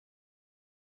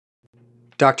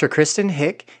Dr. Kristen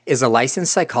Hick is a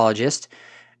licensed psychologist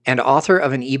and author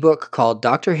of an ebook called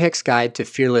Dr. Hick's Guide to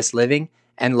Fearless Living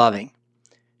and Loving.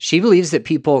 She believes that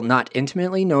people not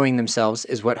intimately knowing themselves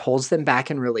is what holds them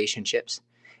back in relationships.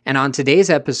 And on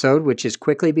today's episode, which is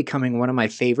quickly becoming one of my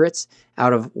favorites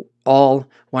out of all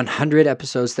 100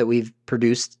 episodes that we've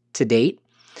produced to date,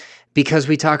 because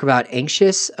we talk about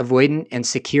anxious, avoidant, and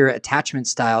secure attachment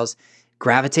styles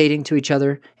gravitating to each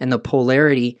other and the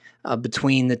polarity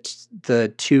between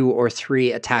the two or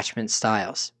three attachment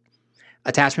styles.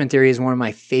 Attachment theory is one of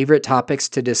my favorite topics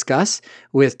to discuss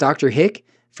with Dr. Hick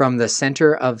from the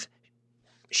Center of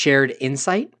Shared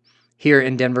Insight here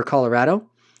in Denver, Colorado.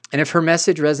 And if her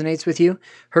message resonates with you,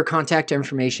 her contact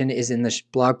information is in the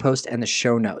blog post and the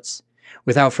show notes.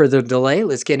 Without further delay,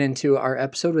 let's get into our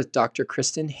episode with Dr.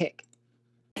 Kristen Hick.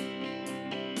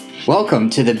 Welcome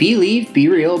to the Believe, Be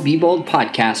Real, Be Bold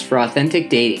podcast for authentic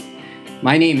dating.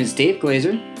 My name is Dave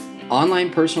Glazer, online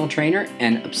personal trainer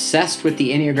and obsessed with the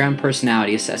Enneagram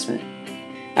personality assessment.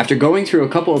 After going through a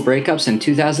couple of breakups in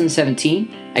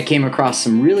 2017, I came across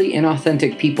some really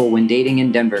inauthentic people when dating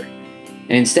in Denver.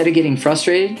 And instead of getting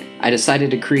frustrated, I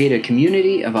decided to create a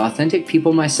community of authentic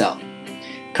people myself.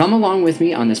 Come along with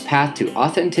me on this path to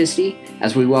authenticity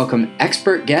as we welcome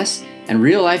expert guests and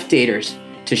real-life daters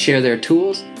to share their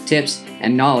tools, tips,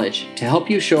 and knowledge to help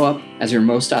you show up as your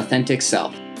most authentic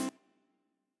self.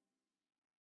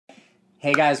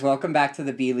 Hey guys, welcome back to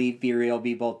the Believe, Be Real,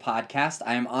 Be Bold podcast.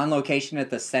 I am on location at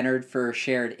the Center for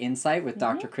Shared Insight with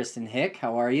Dr. Kristen Hick.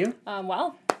 How are you?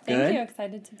 Well, thank you.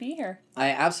 Excited to be here. I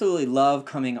absolutely love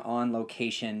coming on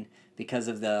location because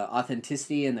of the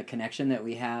authenticity and the connection that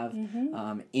we have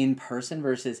in person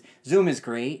versus Zoom is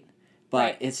great,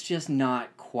 but it's just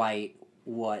not quite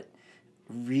what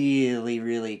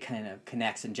really kind of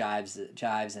connects and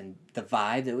jives and the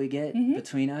vibe that we get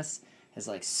between us is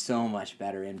like so much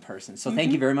better in person. So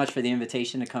thank you very much for the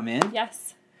invitation to come in.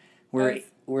 Yes. We're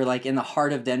like in the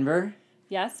heart of Denver.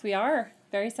 Yes, we are.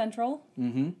 Very central.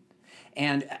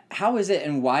 And how is it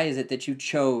and why is it that you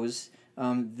chose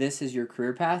this as your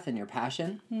career path and your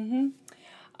passion?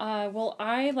 Well,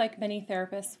 I, like many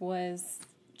therapists, was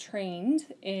trained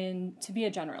to be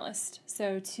a generalist.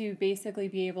 So to basically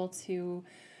be able to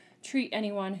treat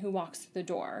anyone who walks through the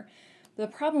door. The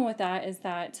problem with that is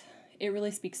that it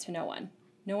really speaks to no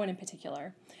one in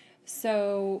particular.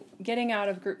 So getting out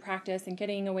of group practice and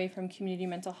getting away from community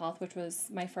mental health, which was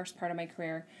my first part of my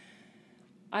career,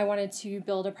 I wanted to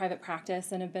build a private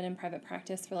practice and have been in private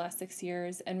practice for the last 6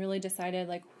 years and really decided,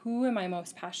 like, who am I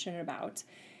most passionate about?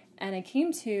 And I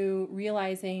came to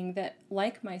realizing that,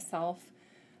 like myself,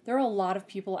 there are a lot of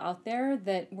people out there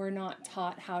that were not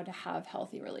taught how to have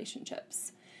healthy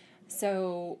relationships.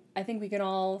 So I think we can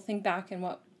all think back and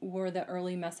what were the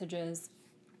early messages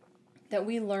that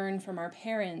we learned from our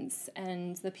parents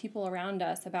and the people around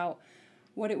us about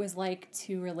what it was like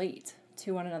to relate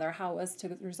to one another, how it was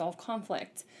to resolve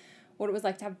conflict, what it was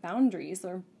like to have boundaries,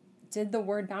 or did the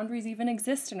word boundaries even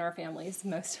exist in our families?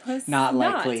 Most of us not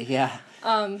likely, yeah.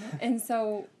 And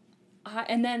so,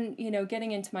 and then,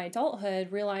 getting into my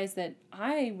adulthood, realized that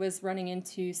I was running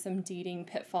into some dating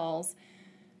pitfalls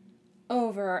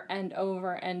over and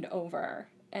over and over,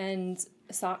 and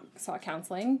sought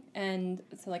counseling. And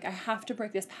so, I have to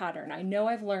break this pattern. I know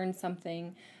I've learned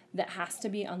something that has to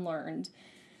be unlearned.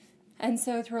 And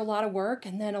so through a lot of work,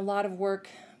 and then a lot of work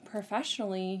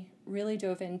professionally, really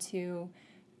dove into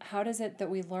how is it that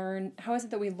we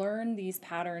learn these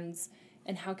patterns,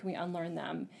 and how can we unlearn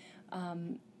them?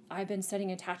 I've been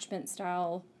studying attachment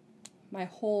style my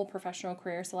whole professional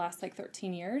career, so the last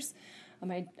 13 years.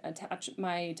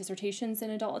 My dissertation's in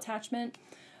adult attachment,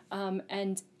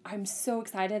 and I'm so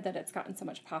excited that it's gotten so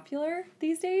much popular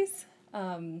these days,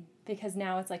 because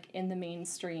now it's in the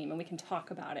mainstream and we can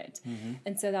talk about it.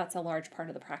 And so that's a large part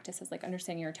of the practice, is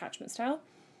understanding your attachment style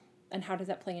and how does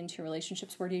that play into your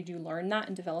relationships. Where did you learn that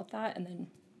and develop that? And then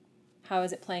how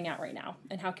is it playing out right now?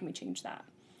 And how can we change that?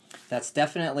 That's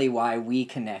definitely why we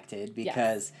connected,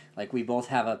 because we both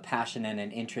have a passion and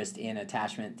an interest in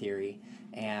attachment theory.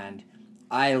 And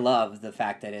I love the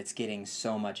fact that it's getting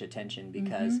so much attention,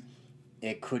 because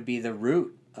it could be the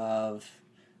root of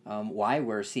why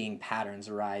we're seeing patterns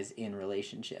arise in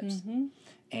relationships.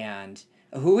 And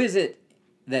who is it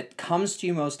that comes to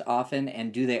you most often,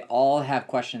 and do they all have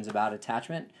questions about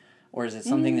attachment, or is it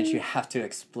something that you have to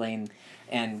explain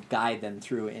and guide them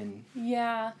through in?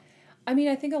 Yeah.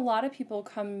 I think a lot of people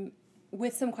come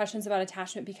with some questions about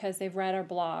attachment because they've read our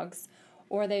blogs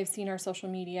or they've seen our social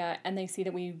media and they see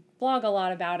that we blog a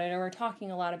lot about it or we're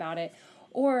talking a lot about it,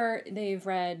 or they've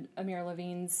read Amir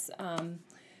Levine's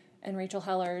and Rachel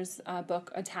Heller's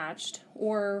book Attached,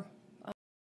 or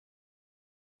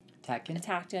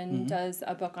Tatkin does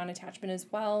a book on attachment as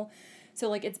well. So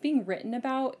like it's being written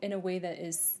about in a way that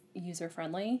is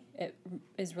user-friendly. It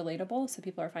is relatable, so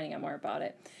people are finding out more about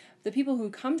it. The people who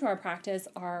come to our practice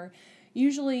are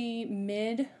usually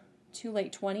mid to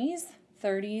late 20s,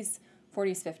 30s,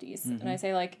 40s, 50s. And I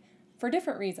say like for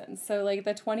different reasons. So like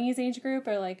the 20s age group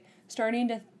are like starting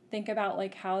to think about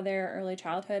like how their early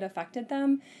childhood affected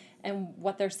them and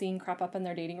what they're seeing crop up in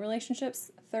their dating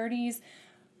relationships. 30s,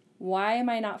 why am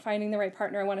I not finding the right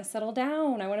partner? I want to settle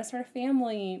down. I want to start a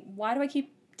family. Why do I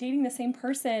keep dating the same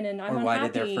person and I'm unhappy? Or why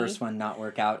unhappy? did their first one not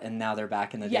work out and now they're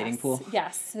back in the dating pool?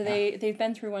 Yes. So they've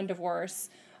been through one divorce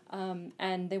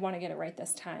and they want to get it right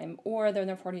this time. Or they're in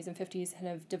their 40s and 50s and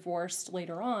have divorced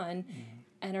later on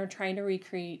and are trying to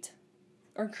recreate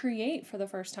or create for the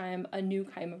first time a new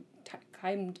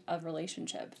kind of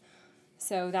relationship.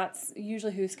 So that's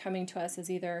usually who's coming to us is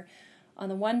either on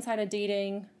the one side of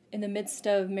dating, in the midst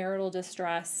of marital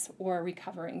distress, or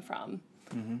recovering from.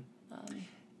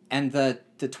 And the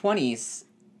 20s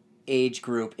age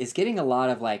group is getting a lot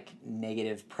of like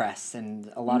negative press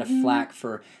and a lot of flack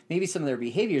for maybe some of their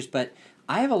behaviors, but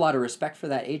I have a lot of respect for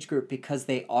that age group because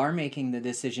they are making the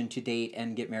decision to date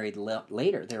and get married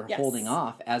later. They're holding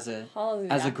off as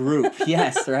a group.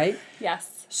 Yes, right?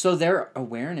 Yes. So their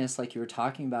awareness, like you were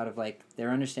talking about, of like their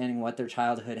understanding what their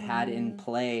childhood had in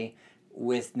play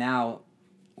with now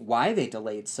why they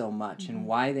delayed so much and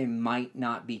why they might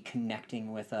not be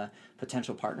connecting with a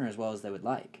potential partner as well as they would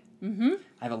like. I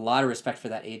have a lot of respect for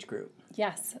that age group.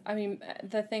 Yes. I mean,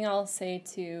 the thing I'll say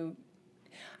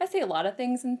I say a lot of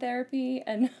things in therapy,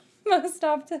 and most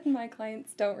often my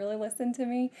clients don't really listen to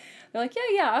me. They're like,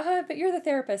 but you're the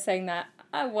therapist saying that.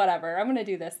 Whatever, I'm going to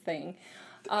do this thing.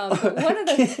 One of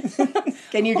the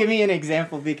Can you give me an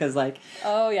example? Because like...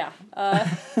 Oh, yeah.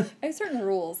 I have certain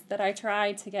rules that I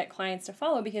try to get clients to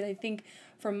follow because I think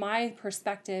from my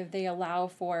perspective, they allow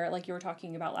for, like you were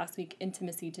talking about last week,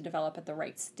 intimacy to develop at the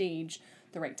right stage,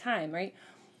 the right time, right?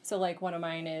 So like one of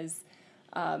mine is,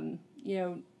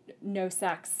 no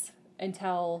sex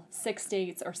until 6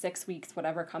 dates or 6 weeks,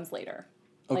 whatever comes later.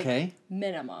 Okay. Like,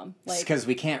 minimum. Because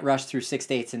we can't rush through 6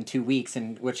 dates in 2 weeks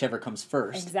and whichever comes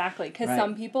first. Exactly. Because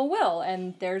some people will,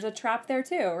 and there's a trap there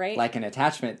too, right? Like an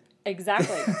attachment.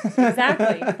 Exactly.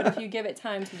 But if you give it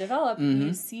time to develop,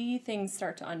 you see things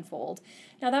start to unfold.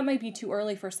 Now, that might be too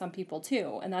early for some people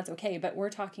too, and that's okay, but we're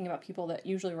talking about people that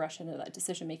usually rush into that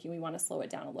decision making. We want to slow it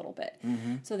down a little bit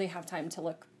so they have time to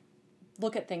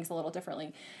look at things a little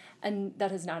differently. And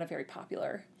that is not a very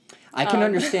popular I can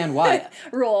understand why.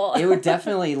 rule. It would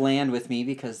definitely land with me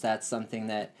because that's something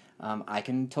that I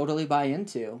can totally buy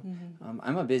into.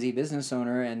 I'm a busy business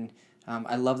owner and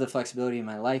I love the flexibility in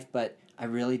my life, but I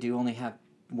really do only have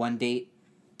one date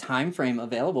time frame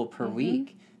available per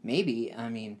week. Maybe. I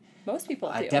mean, most people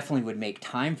do. I definitely would make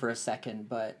time for a second,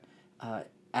 but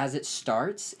as it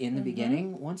starts in the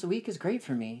beginning, once a week is great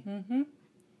for me.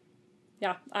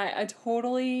 Yeah, I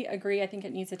totally agree. I think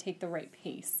it needs to take the right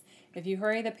pace. If you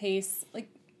hurry the pace, like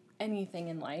anything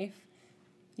in life,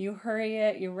 you hurry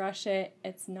it, you rush it,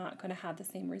 it's not going to have the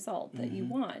same result that you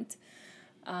want.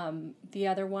 The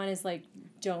other one is like,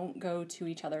 don't go to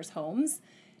each other's homes.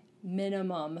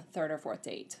 Minimum third or fourth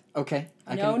date. Okay,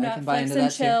 I No can buy Netflix into and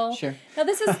that chill. too. Sure. Now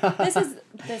this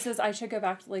is. I should go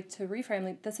back to reframe.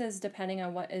 Like this is depending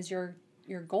on what is your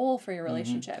goal for your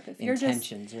relationship. If you're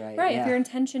intentions, right? Right. Yeah. If your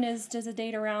intention is just a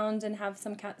date around and have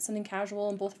something casual,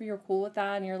 and both of you are cool with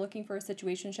that, and you're looking for a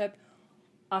situationship,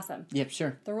 awesome. Yep.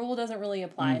 Sure. The rule doesn't really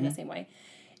apply in the same way.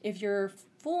 If you're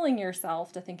fooling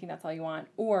yourself to thinking that's all you want,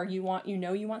 or you want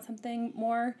something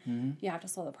more, you have to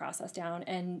slow the process down.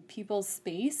 And people's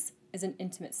space is an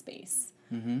intimate space,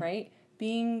 right?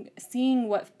 Seeing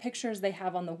what pictures they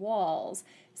have on the walls,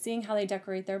 seeing how they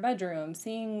decorate their bedroom,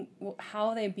 seeing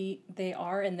how they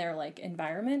are in their like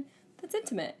environment, that's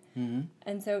intimate.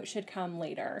 And so it should come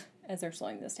later as they're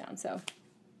slowing this down. So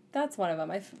that's one of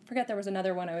them. I forget there was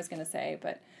another one I was going to say,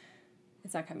 but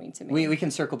it's not coming to me. We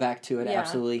can circle back to it,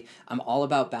 absolutely. I'm all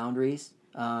about boundaries.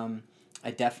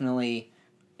 I definitely,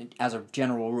 as a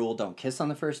general rule, don't kiss on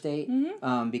the first date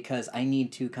because I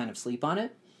need to kind of sleep on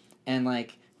it. And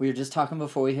like we were just talking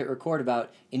before we hit record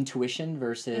about intuition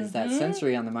versus that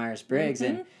sensory on the Myers-Briggs.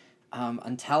 And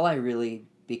until I really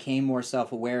became more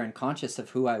self-aware and conscious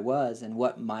of who I was and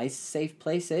what my safe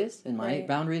place is and my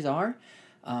boundaries are,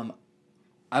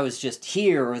 I was just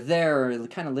here or there, or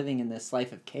kind of living in this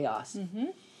life of chaos.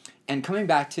 And coming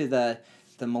back to the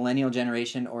millennial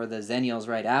generation or the Zennials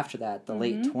right after that, the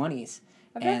late 20s.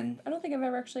 I don't think I've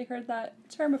ever actually heard that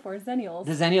term before, Zennials.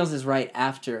 The Zennials is right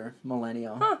after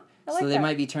millennial. Huh, I like so they that.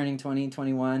 might be turning 20,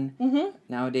 21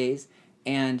 nowadays.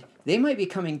 And they might be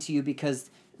coming to you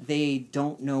because they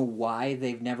don't know why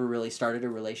they've never really started a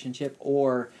relationship,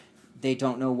 or they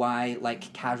don't know why,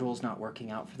 like, casual's not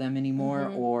working out for them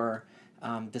anymore, or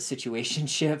the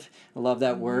situationship. I love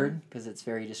that word because it's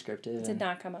very descriptive. Did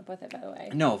not come up with it, by the way.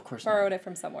 No, of course not. Borrowed it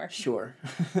from somewhere. Sure.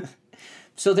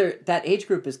 So that age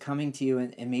group is coming to you,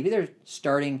 and maybe they're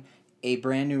starting a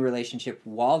brand new relationship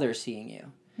while they're seeing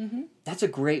you. That's a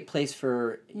great place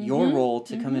for your role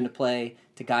to come into play,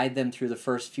 to guide them through the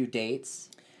first few dates.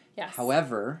 Yes.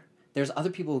 However, there's other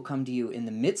people who come to you in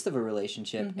the midst of a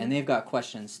relationship, and they've got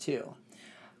questions too.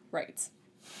 Right.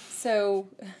 So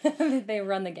they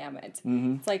run the gamut.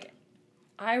 It's like,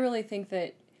 I really think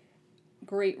that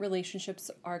great relationships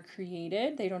are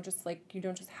created. They don't just you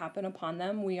don't just happen upon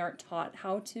them. We aren't taught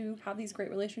how to have these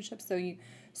great relationships. So you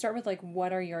start with, like,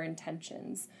 what are your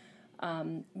intentions?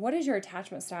 What is your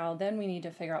attachment style? Then we need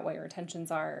to figure out what your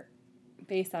intentions are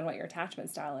based on what your attachment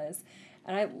style is.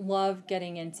 And I love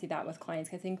getting into that with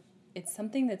clients. I think it's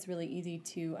something that's really easy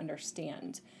to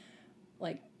understand.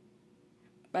 Like,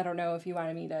 I don't know if you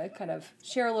wanted me to kind of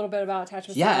share a little bit about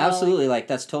attachment style. Yeah, absolutely. Like,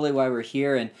 that's totally why we're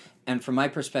here. And from my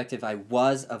perspective, I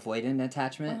was avoidant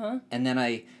attachment. And then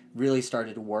I really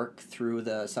started to work through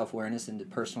the self-awareness and the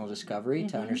personal discovery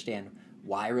to understand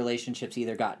why relationships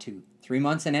either got to 3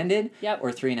 months and ended,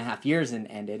 or 3.5 years and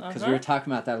ended. Because we were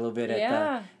talking about that a little bit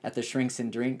at the Shrinks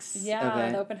and Drinks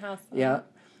event. The open house. Yeah.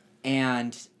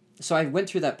 And so I went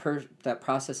through that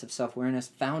process of self-awareness,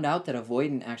 found out that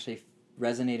avoidant actually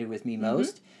resonated with me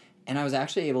most, and I was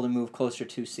actually able to move closer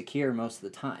to secure most of the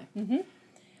time.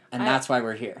 And that's why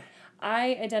we're here.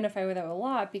 I identify with it a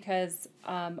lot because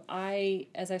as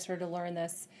I started to learn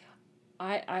this,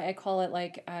 I call it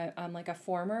like I'm like a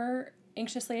former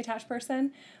anxiously attached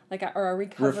person, or a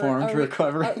recovering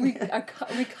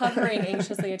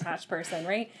anxiously attached person,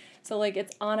 right? So, like,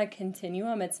 it's on a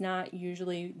continuum. It's not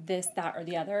usually this, that, or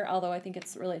the other, although I think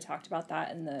it's really talked about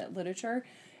that in the literature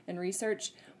and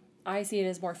research. I see it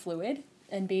as more fluid,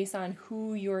 and based on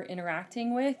who you're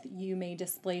interacting with, you may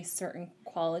display certain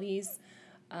qualities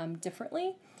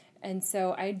differently. And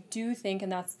so I do think,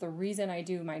 and that's the reason I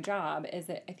do my job, is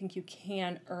that I think you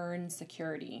can earn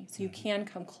security. So you can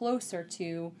come closer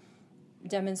to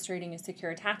demonstrating a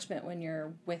secure attachment when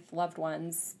you're with loved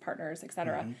ones, partners,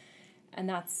 etc. And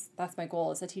that's my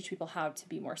goal, is to teach people how to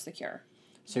be more secure.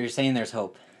 So you're saying there's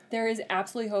hope. There is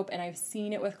absolutely hope, and I've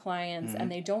seen it with clients,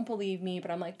 and they don't believe me,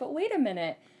 but I'm like, but wait a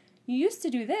minute, you used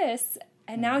to do this,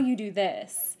 and now you do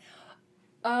this.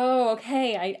 Oh,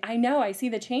 okay, I know, I see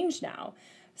the change now.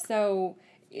 So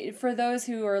for those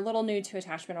who are a little new to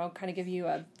attachment, I'll kind of give you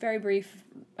a very brief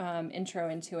intro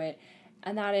into it.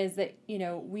 And that is that,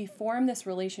 we form this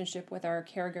relationship with our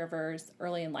caregivers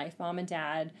early in life, mom and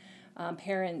dad,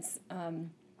 parents,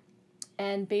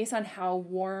 and based on how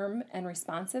warm and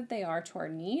responsive they are to our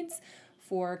needs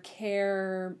for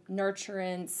care,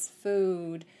 nurturance,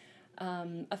 food,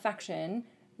 affection,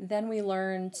 then we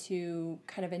learn to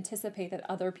kind of anticipate that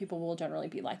other people will generally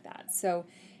be like that. So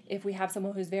if we have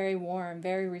someone who's very warm,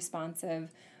 very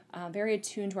responsive, very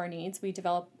attuned to our needs, we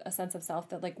develop a sense of self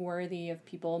that, like, worthy of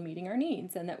people meeting our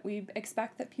needs, and that we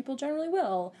expect that people generally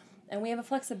will. And we have a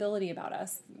flexibility about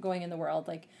us going in the world.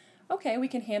 Like, okay, we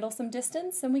can handle some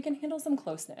distance and we can handle some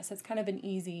closeness. It's kind of an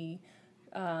easy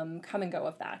come and go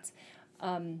of that.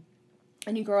 And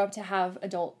you grow up to have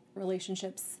adult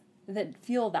relationships that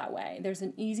feel that way. There's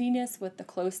an easiness with the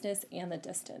closeness and the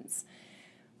distance.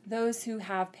 Those who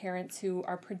have parents who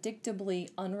are predictably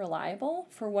unreliable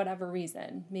for whatever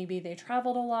reason, maybe they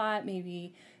traveled a lot,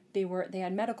 maybe they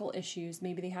had medical issues,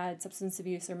 maybe they had substance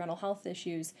abuse or mental health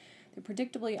issues, they're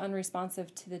predictably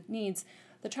unresponsive to the needs,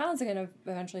 the child's going to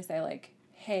eventually say, like,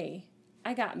 hey,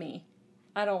 I got me.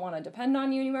 I don't want to depend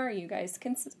on you anymore. You guys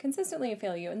consistently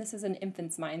fail you. And this is an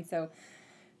infant's mind, so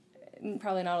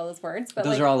probably not all those words. But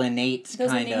those are all innate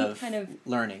kind of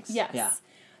learnings. Yes. Yeah.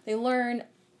 They learn,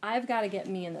 I've got to get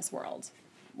me in this world.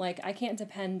 Like, I can't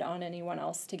depend on anyone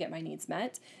else to get my needs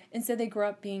met. And so they grow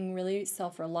up being really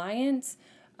self-reliant,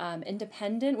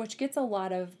 independent, which gets a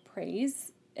lot of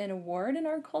praise and award in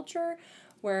our culture,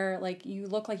 where, like, you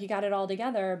look like you got it all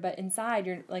together, but inside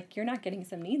you're not getting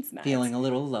some needs met. Feeling a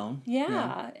little alone.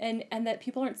 Yeah. And that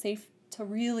people aren't safe to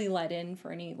really let in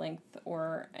for any length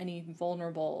or any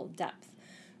vulnerable depth,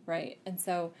 right? And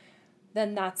so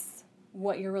then that's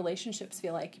what your relationships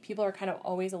feel like. People are kind of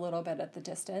always a little bit at the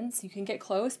distance. You can get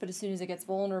close, but as soon as it gets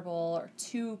vulnerable or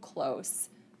too close,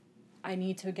 I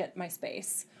need to get my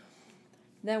space.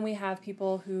 Then we have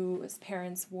people whose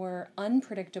parents were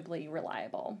unpredictably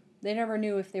reliable. They never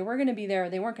knew if they were going to be there or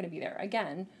they weren't going to be there.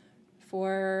 Again,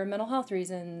 for mental health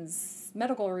reasons,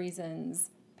 medical reasons,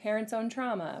 parents' own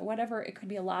trauma, whatever. It could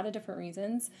be a lot of different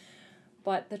reasons.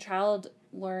 but the child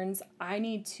learns, I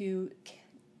need to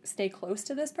stay close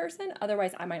to this person,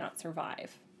 otherwise I might not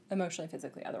survive emotionally,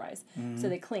 physically, otherwise. So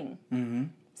they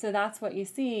cling. So that's what you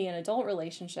see in adult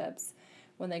relationships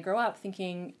when they grow up,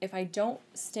 thinking, if I don't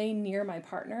stay near my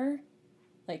partner,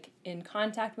 like in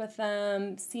contact with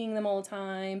them, seeing them all the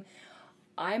time,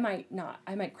 I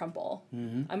might crumple.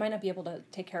 I might not be able to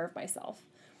take care of myself,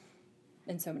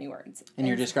 in so many words. And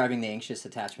you're describing the anxious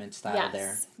attachment style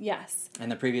there. Yes.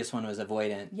 And the previous one was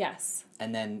avoidant. Yes.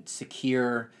 And then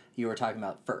secure, you were talking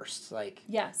about first. Like,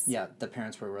 yes. Yeah, the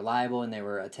parents were reliable and they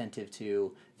were attentive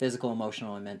to physical,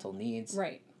 emotional, and mental needs.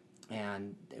 Right.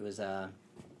 And it was a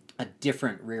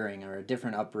different rearing or a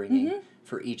different upbringing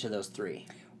for each of those three.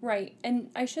 Right. And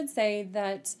I should say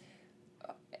that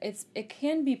it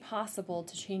can be possible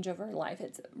to change over life.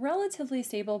 It's relatively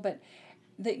stable, but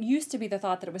that used to be the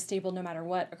thought that it was stable no matter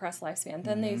what across the lifespan.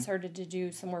 Then they started to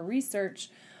do some more research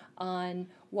on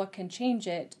what can change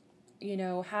it. You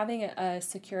know, having a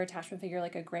secure attachment figure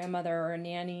like a grandmother or a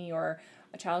nanny or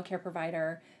a child care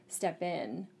provider step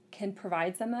in can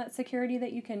provide some of that security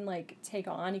that you can like take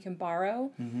on, you can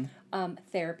borrow.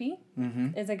 Therapy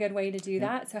is a good way to do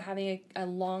that. So having a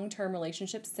long-term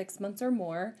relationship, 6 months or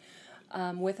more,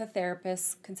 with a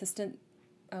therapist, consistent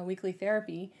weekly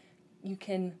therapy, you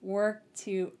can work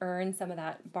to earn some of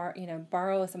that,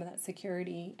 borrow some of that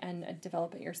security and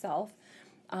develop it yourself,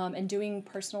 and doing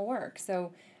personal work.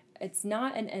 So it's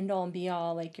not an end-all and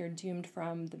be-all like you're doomed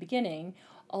from the beginning,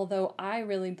 although I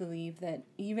really believe that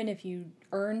even if you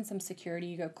earn some security,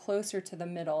 you go closer to the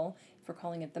middle, if we're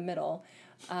calling it the middle,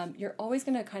 you're always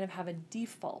going to kind of have a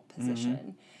default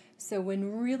position. So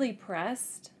when really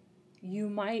pressed, you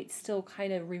might still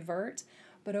kind of revert,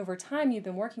 but over time you've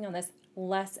been working on this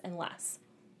less and less.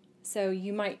 So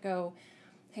you might go,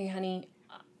 hey, honey,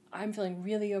 I'm feeling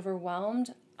really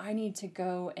overwhelmed. I need to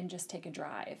go and just take a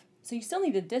drive. So you still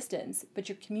need a distance, but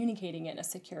you're communicating it in a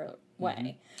secure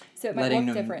way. So it might Letting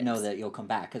look them different. know that you'll come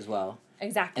back as well.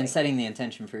 Exactly. And setting the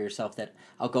intention for yourself that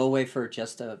I'll go away for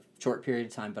just a short period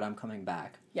of time, but I'm coming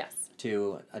back. Yes.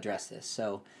 To address this.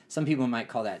 So some people might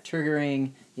call that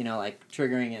triggering,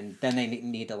 and then they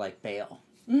need to like bail.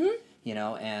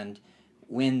 And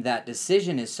when that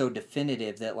decision is so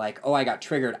definitive that like, oh, I got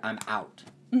triggered, I'm out.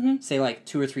 Say like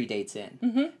 2 or 3 dates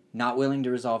in. Not willing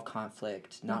to resolve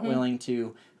conflict, not willing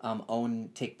to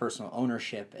take personal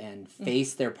ownership and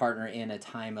face their partner in a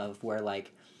time of where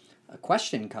like a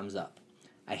question comes up.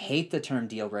 I hate the term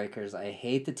deal breakers. I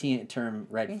hate the term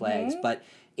red flags, but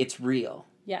it's real.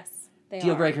 Yes, they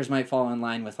deal are. breakers might fall in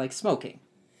line with like smoking.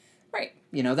 Right.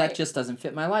 That just doesn't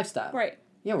fit my lifestyle. Right.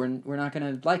 Yeah, we're not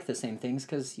going to like the same things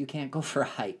because you can't go for a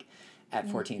hike at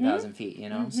 14,000 feet,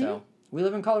 So we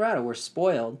live in Colorado. We're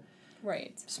spoiled.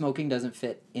 Right. Smoking doesn't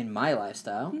fit in my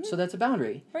lifestyle, so that's a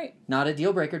boundary. Right. Not a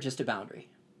deal breaker, just a boundary.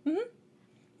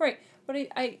 Right. But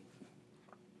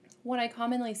what I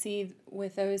commonly see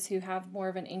with those who have more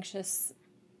of an anxious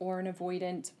or an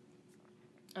avoidant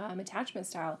attachment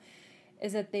style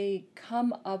is that they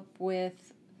come up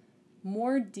with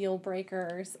more deal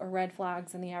breakers or red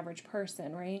flags than the average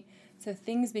person, right? So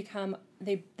things become,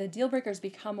 the deal breakers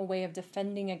become a way of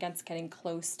defending against getting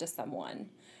close to someone,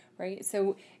 right?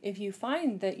 So if you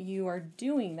find that you are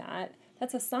doing that,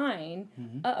 that's a sign,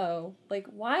 like,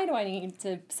 why do I need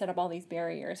to set up all these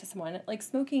barriers to someone? Like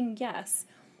smoking, yes,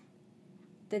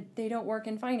 that they don't work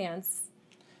in finance,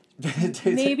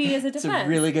 maybe is a defense. It's a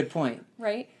really good point.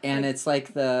 Right? And it's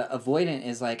like the avoidant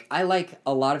is like, I like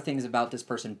a lot of things about this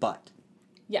person, but.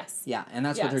 Yes. Yeah, and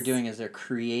that's what they're doing is they're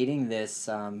creating this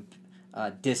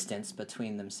distance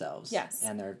between themselves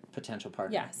and their potential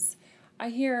partner. Yes. I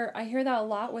hear that a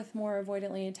lot with more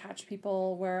avoidantly attached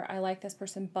people where I like this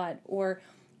person, but, or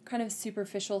kind of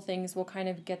superficial things will kind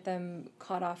of get them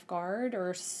caught off guard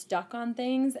or stuck on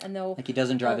things, and they'll... Like he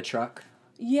doesn't drive a truck.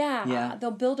 Yeah,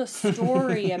 they'll build a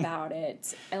story about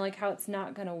it and like how it's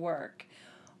not going to work.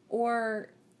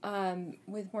 Or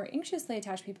with more anxiously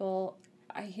attached people,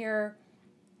 I hear,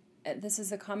 this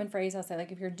is a common phrase I'll say,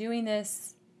 like, if you're doing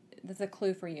this, that's a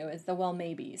clue for you, is the well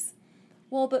maybes.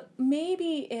 Well, but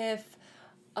maybe if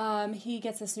he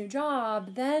gets this new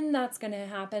job, then that's going to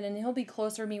happen and he'll be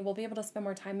closer to me, we'll be able to spend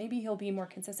more time, maybe he'll be more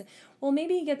consistent. Well,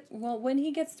 when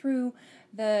he gets through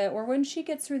when she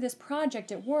gets through this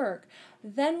project at work,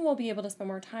 then we'll be able to spend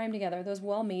more time together. Those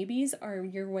well maybes are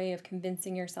your way of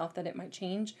convincing yourself that it might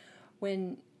change,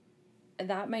 when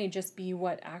that may just be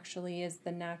what actually is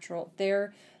the natural,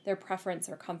 their preference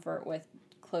or comfort with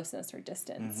closeness or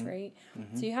distance, right?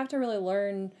 So you have to really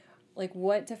learn, like,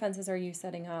 what defenses are you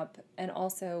setting up, and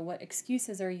also what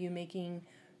excuses are you making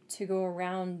to go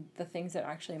around the things that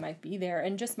actually might be there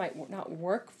and just might not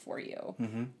work for you.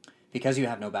 because you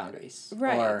have no boundaries.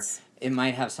 Right. Or it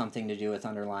might have something to do with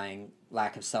underlying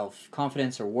lack of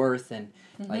self-confidence or worth, and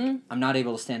like, I'm not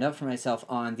able to stand up for myself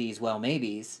on these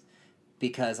maybes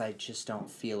because I just don't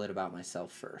feel it about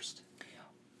myself first.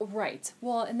 Right.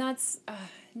 Well, and that's,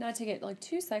 not to get like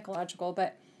too psychological,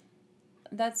 but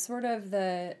that's sort of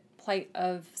the plight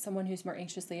of someone who's more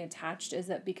anxiously attached, is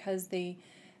that because they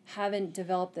haven't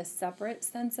developed this separate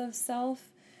sense of self,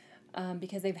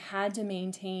 because they've had to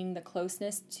maintain the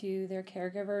closeness to their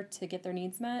caregiver to get their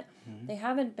needs met, they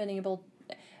haven't been able,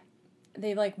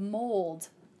 they like mold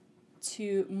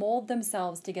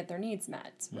themselves to get their needs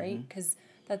met, right? Because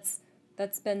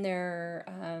that's been their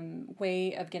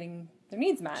way of getting their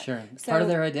needs met. Sure. It's part of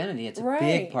their identity. It's a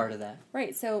big part of that.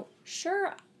 Right. So,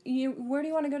 sure, where do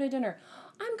you want to go to dinner?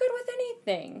 I'm good with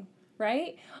anything,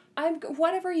 right?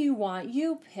 Whatever you want,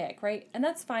 you pick, right? And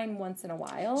that's fine once in a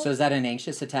while. So is that an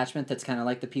anxious attachment that's kind of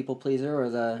like the people pleaser, or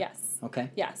the... Yes.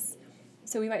 Okay. Yes.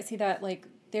 So we might see that, like,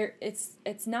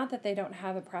 it's not that they don't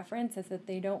have a preference, it's that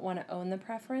they don't want to own the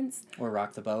preference. Or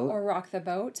rock the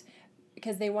boat.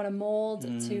 Because they want to mold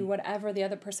to whatever the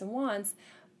other person wants,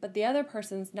 but the other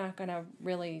person's not going to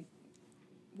really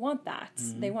want that.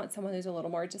 They want someone who's a little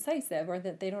more decisive, or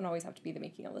that they don't always have to be the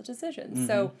making all the decisions.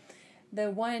 So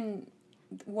when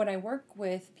I work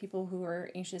with people who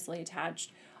are anxiously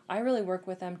attached, I really work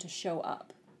with them to show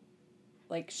up.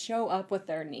 Like, show up with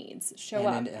their needs. Show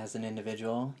up. As an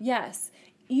individual? Yes.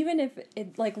 Even if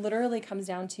it, like, literally comes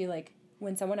down to, like,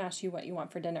 when someone asks you what you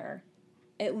want for dinner,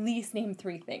 at least name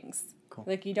 3 things. Cool.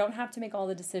 Like, you don't have to make all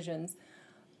the decisions,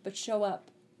 but show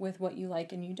up with what you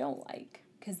like and you don't like.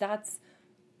 Because that's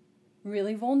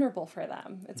really vulnerable for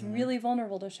them. It's really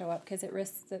vulnerable to show up, because it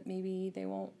risks that maybe they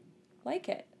won't like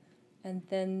it. And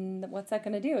then what's that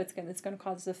going to do? It's going to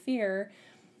cause the fear,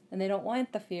 and they don't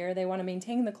want the fear. They want to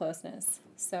maintain the closeness.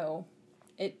 So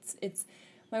it's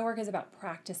my work is about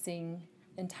practicing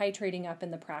and titrating up in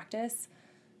the practice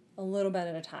a little bit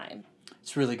at a time.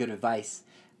 It's really good advice.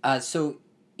 So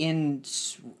in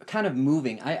kind of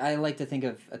moving, I like to think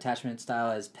of attachment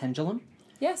style as pendulum.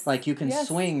 Yes. Like, you can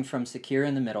swing from secure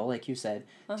in the middle, like you said,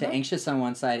 to anxious on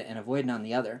one side and avoidant on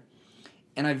the other.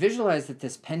 And I visualize that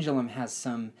this pendulum has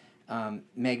some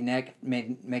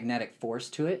magnetic force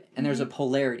to it, and there's a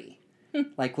polarity.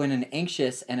 Like, when an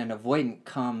anxious and an avoidant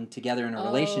come together in a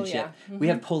relationship, we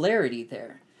have polarity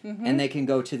there. And they can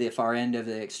go to the far end of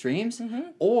the extremes,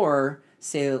 or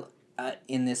say,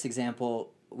 in this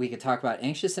example, we could talk about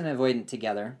anxious and avoidant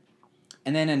together,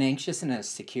 and then an anxious and a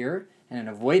secure, and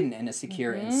an avoidant and a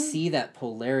secure, and see that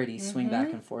polarity swing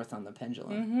back and forth on the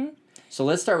pendulum. So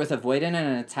let's start with avoidant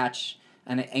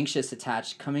and an anxious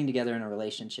attached coming together in a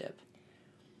relationship.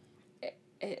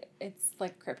 It's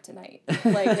like kryptonite.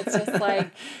 Like, it's just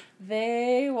like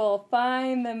they will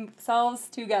find themselves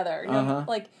together.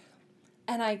 Like,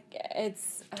 and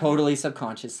it's totally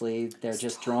subconsciously, they're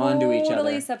just drawn to each other.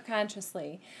 Totally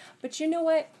subconsciously. But you know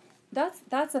what? That's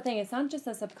the thing. It's not just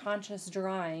a subconscious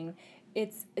drawing.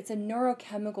 It's a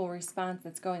neurochemical response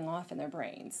that's going off in their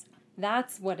brains.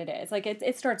 That's what it is. Like,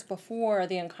 it starts before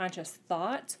the unconscious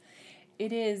thought.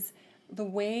 It is the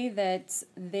way that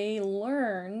they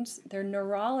learned, their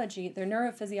neurology, their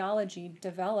neurophysiology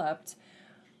developed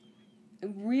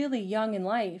really young in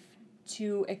life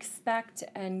to expect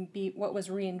and be what was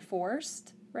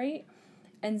reinforced, right?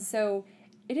 And so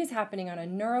it is happening on a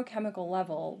neurochemical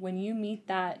level when you meet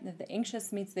that the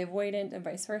anxious meets the avoidant and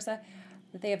vice versa,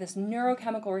 that they have this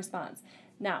neurochemical response.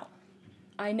 Now,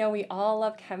 I know we all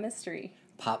love chemistry.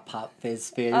 Pop, pop, fizz,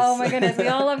 fizz. Oh my goodness, we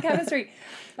all love chemistry.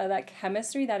 That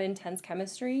chemistry, that intense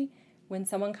chemistry, when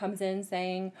someone comes in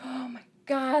saying, oh my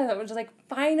God, that was just like,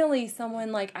 finally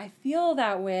someone like I feel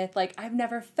that with, like, I've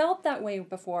never felt that way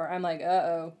before. I'm like,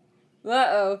 uh-oh.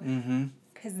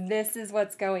 Because this is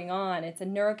what's going on. It's a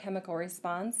neurochemical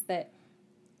response that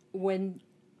when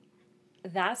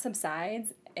that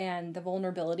subsides and the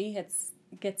vulnerability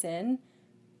gets in,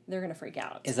 they're going to freak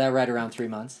out. Is that right around 3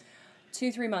 months?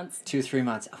 2-3 months. 2-3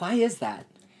 months. Why is that?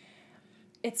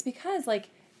 It's because, like,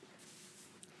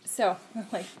 so,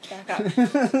 like, back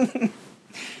up.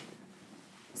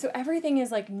 So everything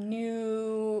is, like,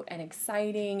 new and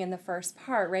exciting in the first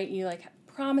part, right? You, like, have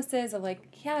promises of, like,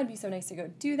 yeah, it'd be so nice to go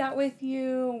do that with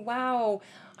you. Wow,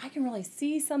 I can really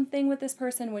see something with this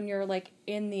person when you're, like,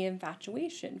 in the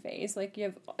infatuation phase. Like,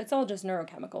 it's all just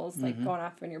neurochemicals, like, going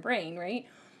off in your brain, right?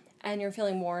 And you're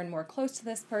feeling more and more close to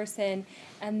this person.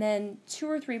 And then 2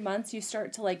 or 3 months, you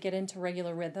start to, like, get into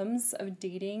regular rhythms of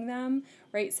dating them,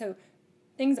 right? So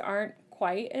things aren't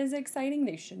quite as exciting.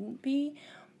 They shouldn't be.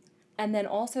 And then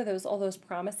also all those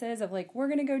promises of, like, we're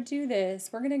going to go do this,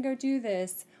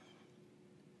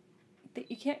 that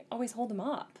you can't always hold them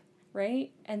up.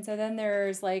 right? And so then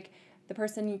there's like the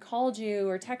person who called you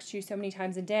or texted you so many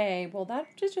times a day. Well, that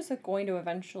is just going to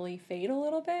eventually fade a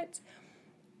little bit.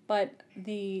 But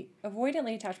the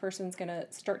avoidantly attached person is going to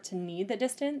start to need the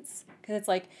distance because it's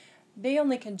like they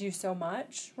only can do so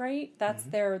much, right? That's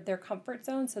their comfort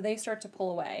zone. So they start to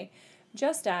pull away.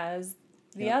 Just as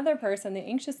the other person, the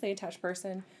anxiously attached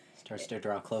person, starts to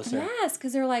draw closer. Yes,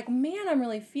 because they're like, man, I'm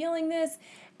really feeling this,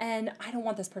 and I don't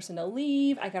want this person to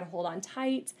leave. I got to hold on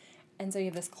tight. And so you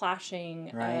have this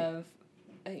clashing of,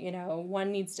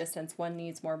 one needs distance, one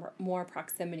needs more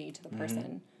proximity to the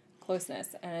person,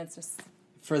 closeness, and it's just...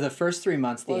 For the first 3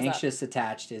 months, the anxious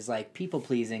attached is like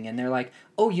people-pleasing, and they're like,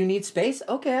 oh, you need space?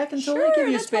 Okay, I can totally give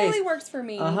you space. Sure, that totally works for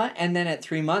me. And then at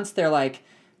 3 months, they're like,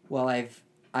 well,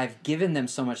 I've given them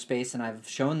so much space and I've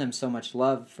shown them so much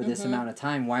love for this amount of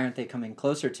time. Why aren't they coming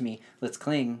closer to me? Let's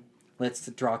cling. Let's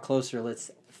draw closer.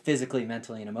 Let's physically,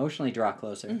 mentally, and emotionally draw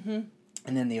closer.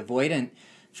 And then the avoidant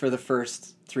for the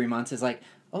first 3 months is like,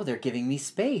 oh, they're giving me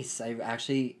space. I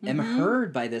actually am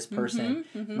heard by this person.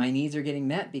 My needs are getting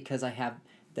met because I have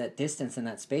that distance and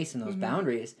that space and those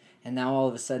boundaries. And now all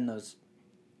of a sudden those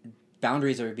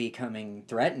boundaries are becoming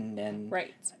threatened,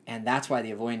 and that's why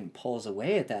the avoidant pulls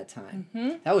away at that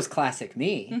time. That was classic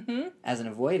me as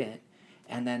an avoidant.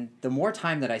 And then the more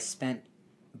time that I spent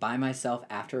by myself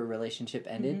after a relationship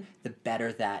ended, the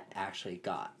better that actually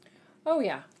got. Oh,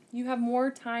 yeah. You have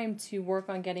more time to work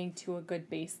on getting to a good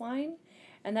baseline.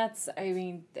 And that's, I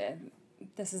mean,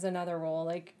 this is another rule.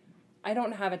 Like, I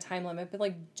don't have a time limit, but,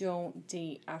 like, don't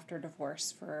date after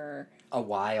divorce for... a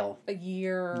while. A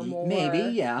year or more.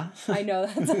 Maybe, yeah. I know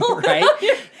that's a lot.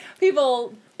 Right?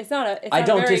 People, it's not a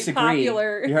very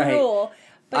popular rule.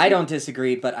 But I don't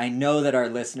disagree, but I know that our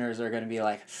listeners are going to be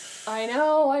like... I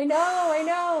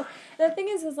know. The thing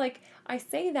is like, I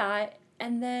say that,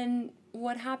 and then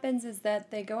what happens is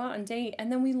that they go out and date,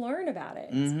 and then we learn about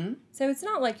it. So it's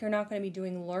not like you're not going to be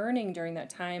doing learning during that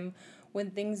time when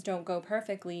things don't go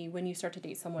perfectly when you start to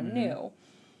date someone new.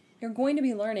 You're going to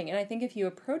be learning, and I think if you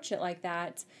approach it like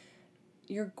that,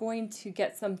 you're going to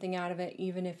get something out of it,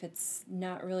 even if it's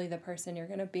not really the person you're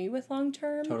going to be with long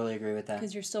term. Totally agree with that.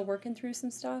 Because you're still working through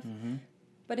some stuff.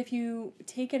 But if you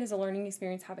take it as a learning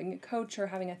experience, having a coach or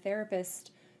having a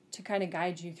therapist to kind of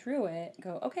guide you through it,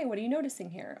 go, okay, what are you noticing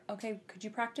here? Okay, could you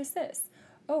practice this?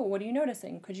 Oh, what are you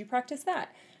noticing? Could you practice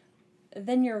that?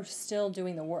 Then you're still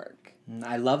doing the work.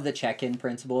 I love the check-in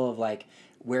principle of like,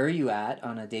 where are you at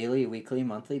on a daily, weekly,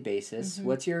 monthly basis?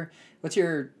 What's your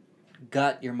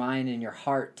gut, your mind, and your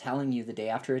heart telling you the day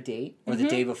after a date or the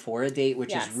day before a date,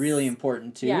 which is really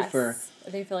important too. For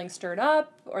are they feeling stirred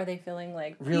up? Or are they feeling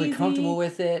like really easy? Comfortable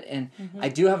with it? And I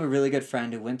do have a really good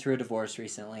friend who went through a divorce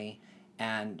recently,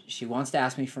 and she wants to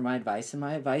ask me for my advice, and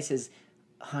my advice is,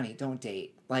 honey, don't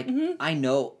date. Like, I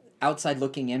know outside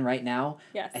looking in right now,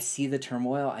 I see the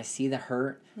turmoil, I see the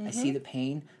hurt, I see the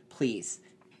pain. Please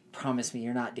promise me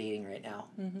you're not dating right now.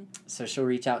 So she'll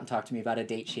reach out and talk to me about a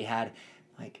date she had.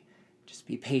 Like, just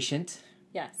be patient.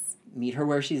 Yes. Meet her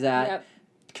where she's at.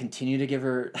 Continue to give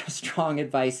her strong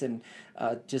advice and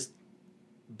just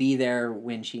be there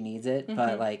when she needs it.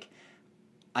 But, like,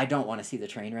 I don't want to see the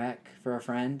train wreck for a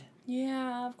friend.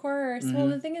 Yeah, of course. Well,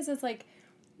 the thing is, it's like,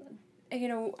 you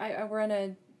know, I run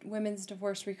a women's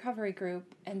divorce recovery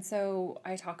group, and so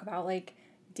I talk about, like,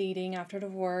 dating after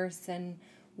divorce and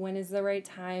when is the right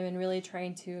time and really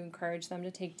trying to encourage them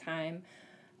to take time.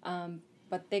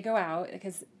 But they go out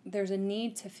because there's a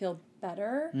need to feel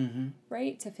better,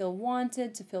 right? To feel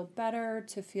wanted, to feel better,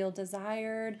 to feel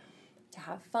desired, to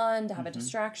have fun, to have a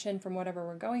distraction from whatever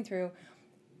we're going through.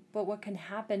 But what can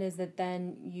happen is that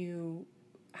then you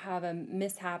have a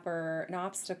mishap or an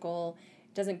obstacle,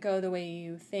 it doesn't go the way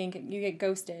you think, you get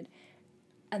ghosted,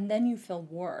 and then you feel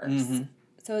worse.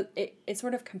 So it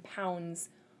sort of compounds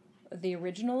the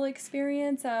original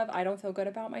experience of, I don't feel good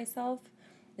about myself.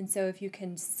 And so if you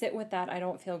can sit with that, I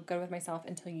don't feel good with myself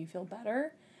until you feel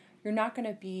better, you're not going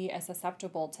to be as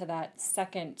susceptible to that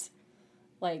second,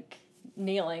 like,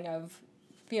 nailing of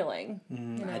feeling.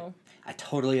 You know? I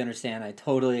totally understand. I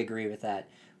totally agree with that.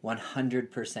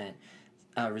 100%.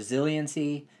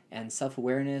 Resiliency and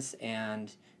self-awareness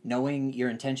and knowing your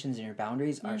intentions and your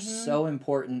boundaries are so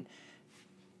important.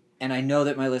 And I know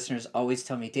that my listeners always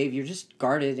tell me, Dave, you're just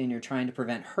guarded and you're trying to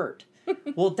prevent hurt.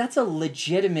 Well, that's a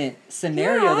legitimate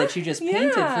scenario that you just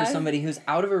painted for somebody who's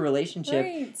out of a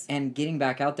relationship and getting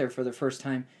back out there for the first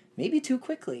time, maybe too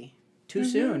quickly, too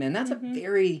soon. And that's a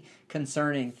very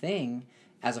concerning thing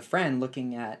as a friend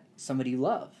looking at somebody you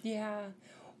love. Yeah.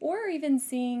 Or even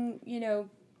seeing, you know,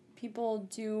 people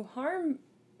do harm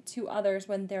to others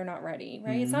when they're not ready,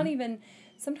 right? It's not even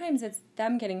sometimes it's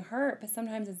them getting hurt, but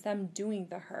sometimes it's them doing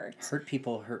the hurt. Hurt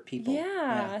people hurt people.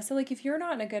 Yeah. So, like, if you're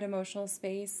not in a good emotional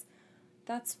space,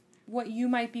 that's what you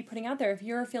might be putting out there. If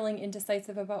you're feeling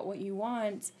indecisive about what you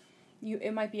want,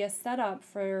 it might be a setup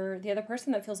for the other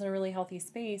person that feels in a really healthy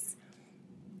space,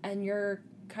 and you're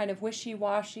kind of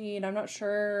wishy-washy and I'm not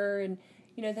sure, and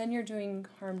then you're doing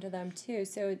harm to them too.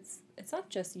 So it's not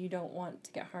just you don't want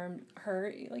to get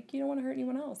hurt, like you don't want to hurt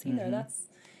anyone else either. Mm-hmm. That's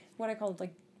what I call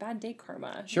like bad date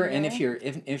karma. Sure, and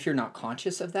if you're not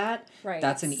conscious of that, right.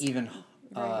 that's an even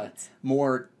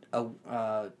more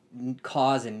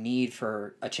cause and need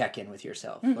for a check-in with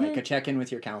yourself, like a check-in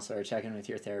with your counselor, a check-in with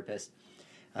your therapist.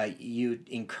 You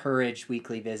encourage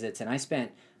weekly visits, and I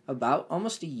spent about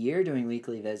almost a year doing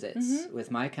weekly visits with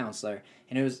my counselor,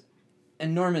 and it was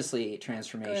enormously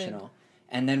transformational. Good.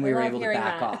 And then we were able to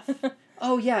back off.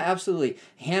 Oh yeah, absolutely.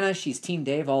 Hannah, she's Team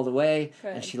Dave all the way,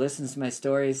 and she listens to my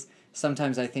stories.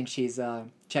 Sometimes I think she's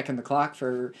checking the clock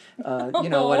for,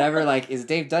 whatever, like, is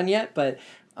Dave done yet? But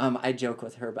I joke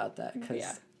with her about that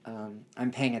because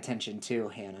I'm paying attention too,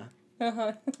 Hannah.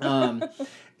 Uh-huh.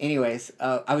 Anyways,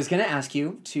 I was going to ask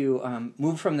you to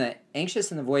move from the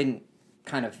anxious and avoidant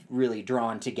kind of really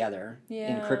drawn together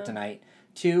in kryptonite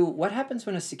to what happens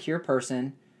when a secure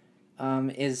person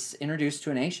is introduced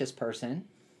to an anxious person,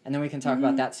 and then we can talk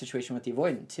about that situation with the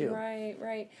avoidant too.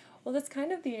 Right. Well, that's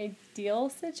kind of the ideal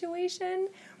situation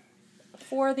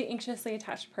for the anxiously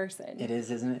attached person. It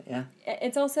is, isn't it? Yeah.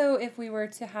 It's also, if we were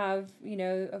to have,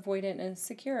 avoidant and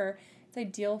secure, it's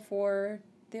ideal for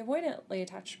the avoidantly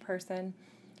attached person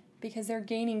because they're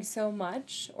gaining so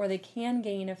much, or they can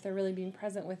gain if they're really being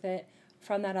present with it,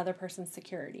 from that other person's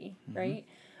security, right?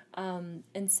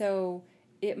 And so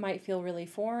it might feel really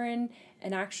foreign,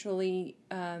 and actually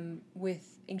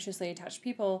with anxiously attached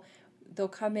people, they'll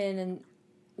come in and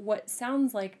what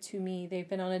sounds like to me, they've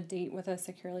been on a date with a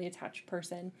securely attached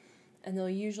person, and they'll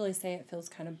usually say it feels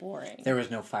kind of boring. There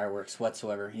was no fireworks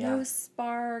whatsoever. Yeah. No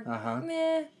spark.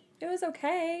 Meh. It was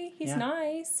okay. He's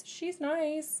nice. She's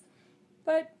nice.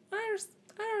 But I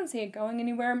don't see it going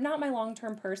anywhere. I'm not my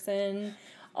long-term person.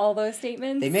 All those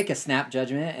statements. They make a snap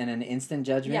judgment and an instant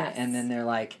judgment, and then they're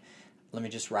like, let me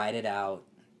just ride it out.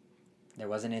 There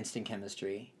wasn't instant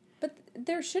chemistry. But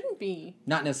there shouldn't be.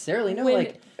 Not necessarily, no.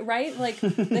 Right? Like,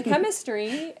 the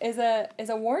chemistry is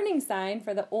a warning sign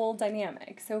for the old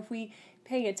dynamic. So if we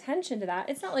pay attention to that,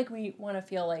 it's not like we want to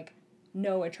feel like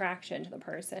no attraction to the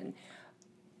person.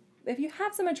 If you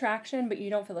have some attraction but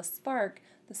you don't feel the spark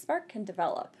can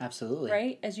develop. Absolutely.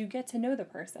 Right? As you get to know the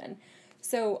person.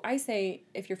 So I say,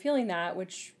 if you're feeling that,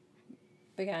 which,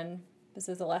 again, this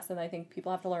is a lesson I think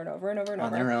people have to learn over and over and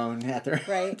over. On their own, at their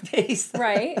own pace.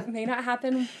 Right. It may not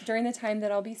happen during the time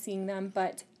that I'll be seeing them,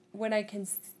 but when I can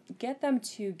get them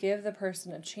to give the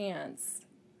person a chance,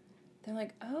 they're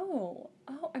like, oh,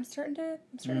 I'm starting to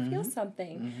feel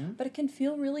something. But it can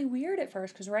feel really weird at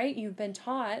first because, right, you've been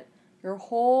taught your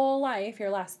whole life, your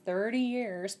last 30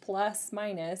 years, plus,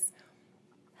 minus,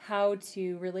 how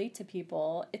to relate to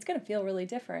people. It's going to feel really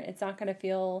different. It's not going to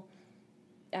feel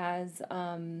as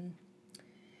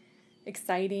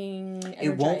exciting,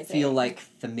 energizing. It won't feel like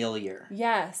familiar.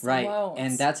 Yes, right. It won't.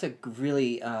 And that's a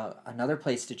really another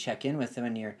place to check in with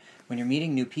when you're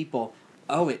meeting new people.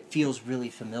 Oh, it feels really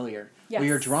familiar. Yes. Well,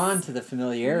 you're drawn to the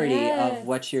familiarity of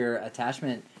what your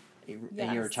attachment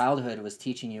in your childhood was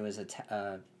teaching you as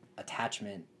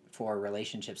attachment for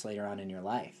relationships later on in your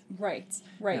life. Right.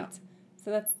 Yeah.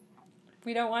 So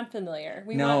we don't want familiar.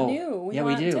 We want new. We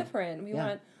want different. We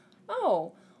want,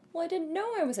 well, I didn't know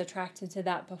I was attracted to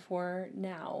that before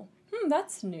now.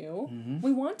 That's new.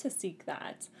 We want to seek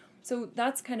that. So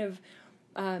that's kind of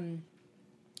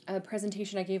a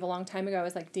presentation I gave a long time ago.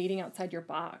 Is like dating outside your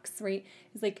box, right?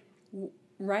 It's like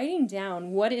writing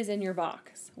down what is in your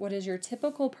box. What is your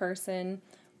typical person,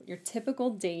 your typical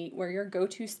date, where your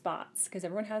go-to spots, because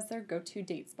everyone has their go-to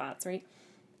date spots, right?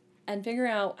 And figure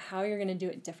out how you're going to do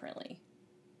it differently.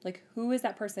 Like, who is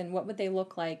that person? What would they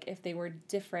look like if they were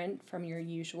different from your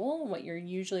usual? What you're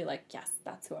usually like, yes,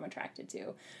 that's who I'm attracted to.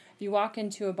 If you walk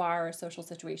into a bar or a social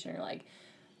situation, you're like,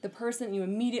 the person you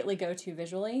immediately go to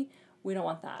visually, we don't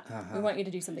want that. We want you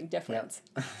to do something different,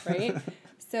 right?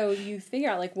 So you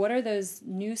figure out, like, what are those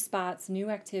new spots,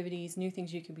 new activities, new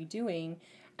things you could be doing,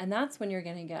 and that's when you're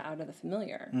going to get out of the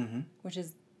familiar, which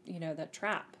is, that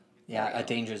trap. Yeah, a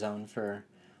danger zone for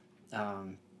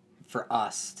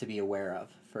us to be aware of,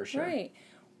 for sure. Right.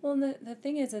 Well, and the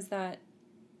thing is that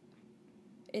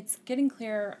it's getting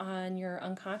clear on your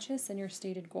unconscious and your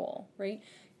stated goal, right?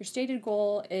 Your stated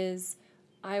goal is,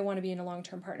 I want to be in a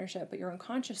long-term partnership, but your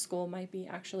unconscious goal might be,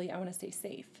 actually, I want to stay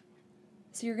safe.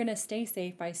 So you're going to stay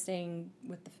safe by staying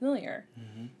with the familiar.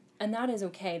 And that is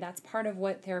okay. That's part of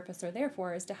what therapists are there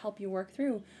for, is to help you work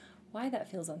through why that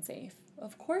feels unsafe.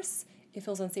 Of course, it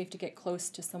feels unsafe to get close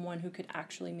to someone who could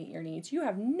actually meet your needs. You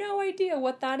have no idea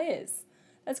what that is.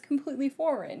 That's completely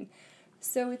foreign.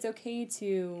 So it's okay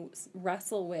to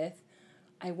wrestle with,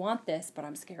 I want this, but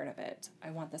I'm scared of it. I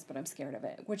want this, but I'm scared of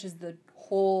it, which is the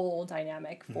whole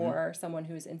dynamic for someone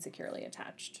who is insecurely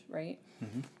attached, right?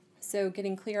 Mm-hmm. So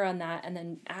getting clear on that and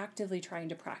then actively trying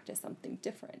to practice something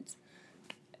different.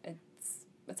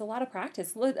 It's a lot of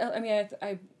practice. I mean,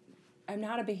 I'm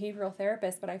not a behavioral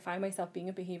therapist, but I find myself being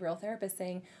a behavioral therapist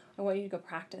saying, I want you to go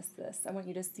practice this. I want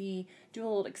you to do a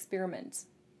little experiment.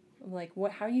 Like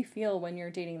how you feel when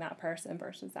you're dating that person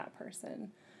versus that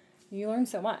person. You learn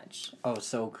so much. Oh,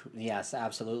 yes,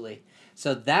 absolutely.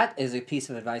 So that is a piece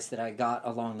of advice that I got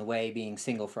along the way, being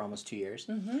single for almost 2 years.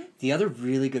 Mm-hmm. The other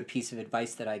really good piece of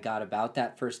advice that I got about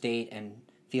that first date and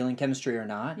feeling chemistry or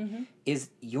not is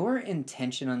your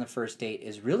intention on the first date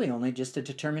is really only just to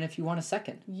determine if you want a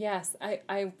second. Yes,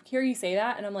 I hear you say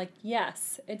that, and I'm like,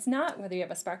 yes. It's not whether you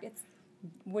have a spark. It's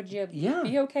would you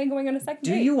be okay going on a second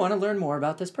date? Do you want to learn more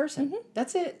about this person? Mm-hmm.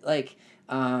 That's it. Like,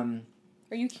 are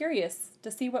you curious to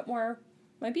see what more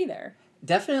might be there?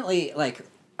 Definitely, like,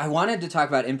 I wanted to talk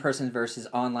about in-person versus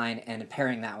online and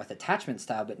pairing that with attachment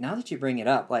style, but now that you bring it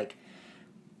up, like,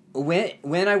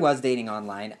 when I was dating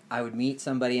online, I would meet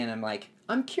somebody and I'm like,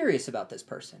 I'm curious about this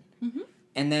person. Mm-hmm.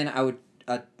 And then I would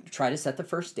try to set the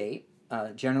first date.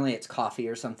 Generally, it's coffee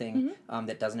or something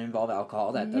that doesn't involve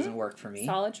alcohol. That doesn't work for me.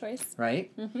 Solid choice.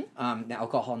 Right? Mm-hmm. The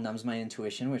alcohol numbs my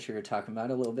intuition, which we were talking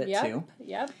about a little bit too.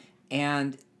 Yep.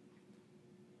 And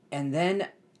then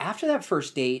after that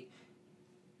first date,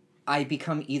 I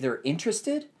become either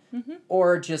interested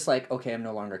or just like, okay, I'm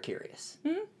no longer curious.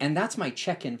 Mm-hmm. And that's my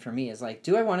check-in for me is like,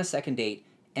 do I want a second date?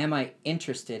 Am I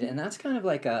interested? And that's kind of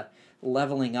like a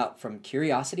leveling up from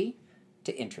curiosity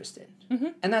to interested. Mm-hmm.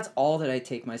 And that's all that I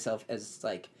take myself as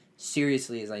like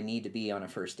seriously as I need to be on a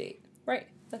first date. Right.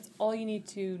 That's all you need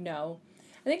to know.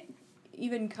 I think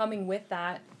even coming with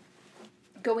that,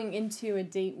 going into a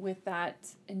date with that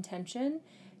intention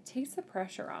takes the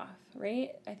pressure off,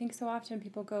 right? I think so often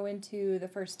people go into the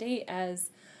first date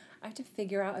as, I have to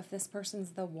figure out if this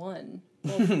person's the one.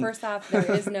 Well, first off,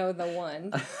 there is no the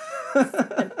one.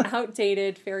 An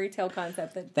outdated fairy tale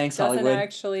concept that doesn't Hollywood.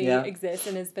 Actually exist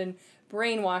and has been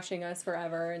brainwashing us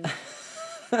forever. And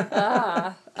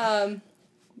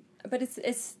but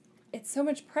it's so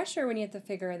much pressure when you have to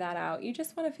figure that out. You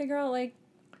just want to figure out, like,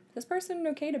 this person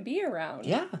okay to be around?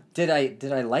 Yeah. Did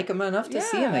I like him enough to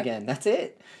see him again? That's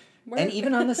it. And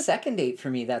even on the second date, for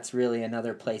me, that's really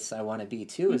another place I want to be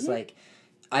too. Is like,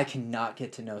 I cannot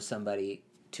get to know somebody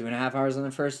 2.5 hours on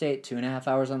the first date, 2.5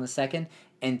 hours on the second,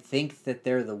 and think that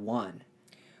they're the one.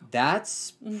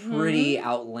 That's pretty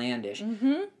outlandish.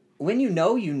 Mm-hmm. When you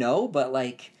know, but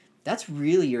like, that's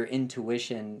really your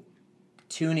intuition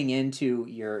tuning into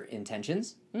your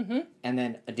intentions. Mm-hmm. And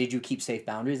then did you keep safe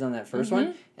boundaries on that first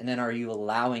one? And then are you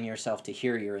allowing yourself to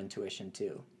hear your intuition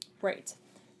too? Right.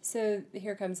 So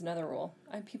here comes another rule.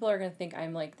 People are going to think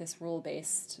I'm like this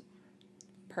rule-based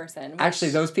person.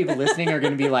 Actually, those people listening are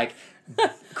going to be like,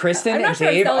 Kristen and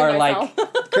Dave are like,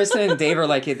 Kristen and Dave are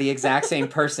like the exact same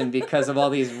person because of all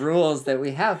these rules that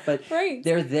we have. But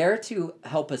they're there to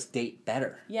help us date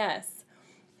better. Yes.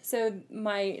 So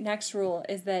my next rule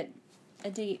is that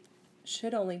a date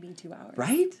should only be 2 hours.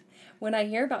 Right? When I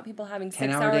hear about people having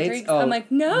 10-hour 6-hour drinks, I'm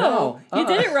like, no. You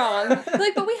did it wrong.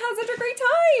 Like, but we had such a great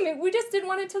time. We just didn't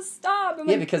want it to stop. I'm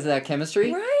because of that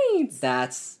chemistry. Right.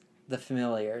 That's the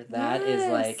familiar. That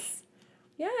is like.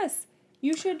 Yes.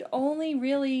 You should only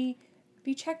really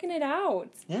be checking it out.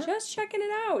 Yeah. Just checking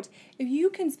it out. If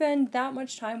you can spend that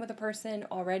much time with a person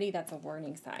already, that's a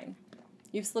warning sign.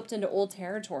 You've slipped into old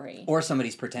territory. Or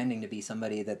somebody's pretending to be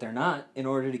somebody that they're not in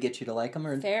order to get you to like them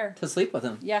or to sleep with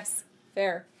them. Yes,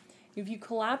 fair. If you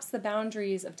collapse the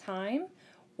boundaries of time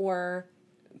or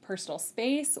personal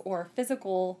space or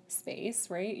physical space,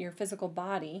 right, your physical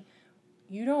body,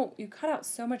 you cut out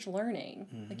so much learning.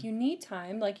 Mm-hmm. Like, you need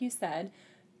time, like you said,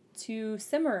 to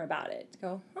simmer about it. To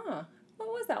go, what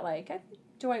was that like?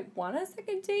 Do I want a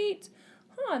second date?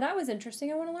 That was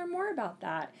interesting. I want to learn more about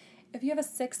that. If you have a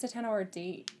 6 to 10 hour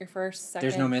date, your first, second,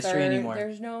 there's no mystery anymore.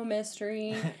 There's no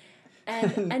mystery.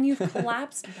 And you've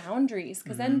collapsed boundaries.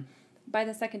 Because then by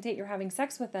the second date, you're having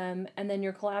sex with them, and then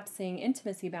you're collapsing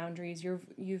intimacy boundaries.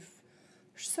 You've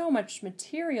so much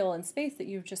material and space that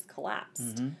you've just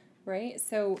collapsed, right?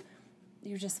 So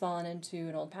you've just fallen into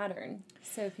an old pattern.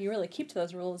 So if you really keep to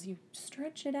those rules, you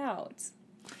stretch it out.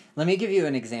 Let me give you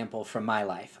an example from my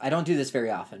life. I don't do this very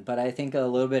often, but I think a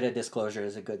little bit of disclosure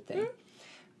is a good thing.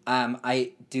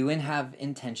 I do and have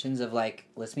intentions of like,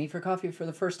 let's meet for coffee for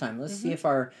the first time. Let's see if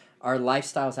our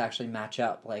lifestyles actually match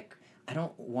up. Like, I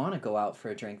don't want to go out for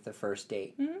a drink the first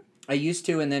date. I used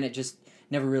to, and then it just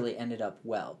never really ended up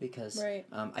well because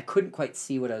I couldn't quite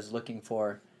see what I was looking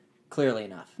for clearly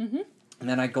enough. And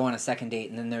then I'd go on a second date,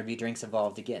 and then there'd be drinks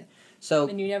involved again. So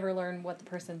and you never learn what the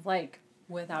person's like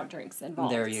without drinks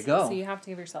involved. There you go. So you have to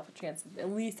give yourself a chance, at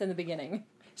least in the beginning.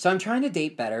 So I'm trying to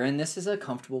date better, and this is a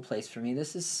comfortable place for me.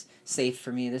 This is safe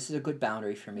for me. This is a good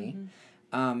boundary for me.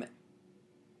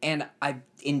 And I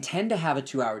intend to have a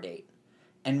 2-hour date.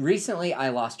 And recently, I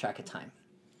lost track of time.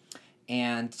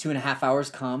 And 2.5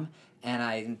 hours come, and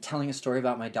I'm telling a story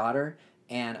about my daughter,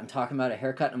 and I'm talking about a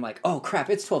haircut, and I'm like, oh, crap,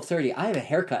 it's 12:30. I have a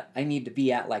haircut I need to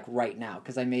be at, like, right now,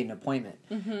 because I made an appointment.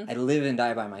 I live and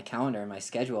die by my calendar and my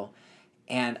schedule.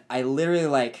 And I literally,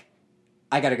 like,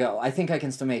 I gotta go. I think I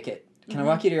can still make it. Can I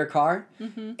walk you to your car?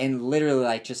 And literally,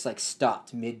 like, just, like,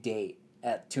 stopped mid-date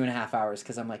at 2.5 hours,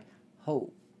 because I'm like,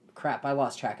 oh, crap, I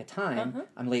lost track of time.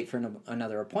 I'm late for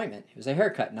another appointment. It was a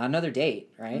haircut, not another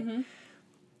date, right?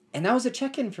 And that was a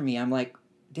check-in for me. I'm like,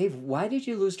 Dave, why did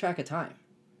you lose track of time?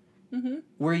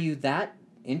 Were you that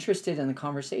interested in the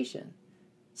conversation?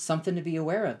 Something to be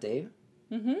aware of, Dave.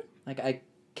 Like, I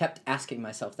kept asking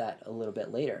myself that a little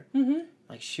bit later.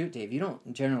 Like, shoot, Dave, you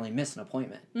don't generally miss an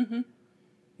appointment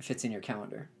if it's in your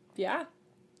calendar. Yeah.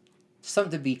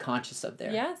 Something to be conscious of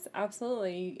there. Yes,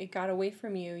 absolutely. It got away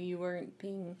from you. You weren't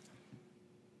being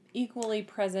equally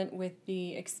present with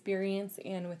the experience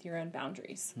and with your own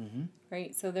boundaries.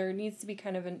 Right? So there needs to be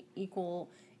kind of an equal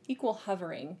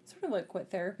hovering, sort of like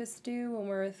what therapists do when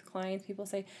we're with clients. People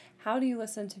say, how do you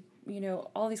listen to,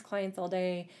 all these clients all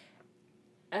day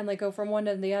and like go from one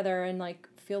to the other and like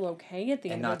feel okay at the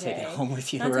end of the day? And not take it home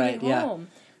with you, not right? Take it home.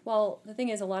 Well, the thing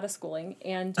is a lot of schooling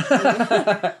and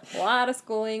a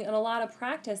lot of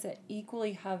practice at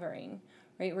equally hovering,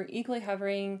 right? We're equally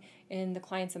hovering in the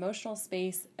client's emotional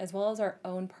space as well as our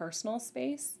own personal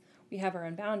space. We have our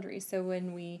own boundaries. So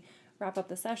when we wrap up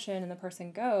the session and the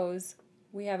person goes,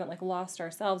 we haven't like lost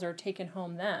ourselves or taken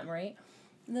home them, right?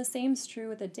 And the same's true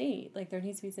with a date. Like there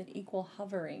needs to be an equal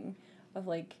hovering of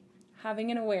like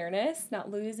having an awareness, not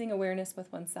losing awareness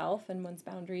with oneself and one's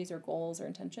boundaries or goals or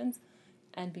intentions,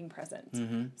 and being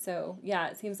present. So yeah,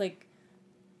 it seems like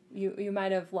you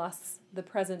might have lost the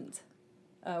present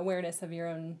awareness of your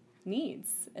own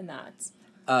needs in that.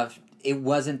 It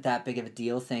wasn't that big of a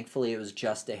deal. Thankfully, it was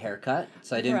just a haircut,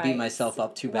 so I didn't beat myself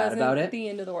up too bad about it. The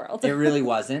end of the world. It really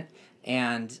wasn't.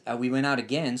 And we went out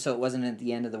again, so it wasn't at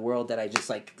the end of the world that I just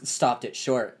like stopped it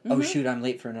short. Oh shoot, I'm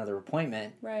late for another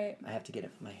appointment. Right. I have to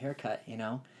get my haircut,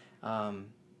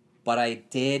 But I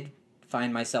did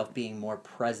find myself being more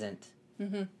present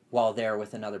while there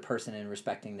with another person and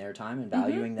respecting their time and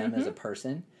valuing them as a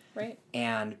person. Right.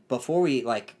 And before we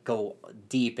like go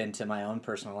deep into my own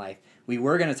personal life, we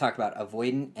were going to talk about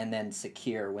avoidant and then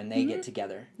secure when they get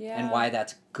together and why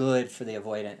that's good for the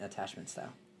avoidant attachment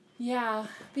style. Yeah,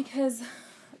 because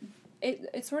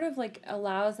it sort of like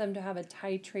allows them to have a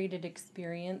titrated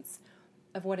experience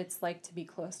of what it's like to be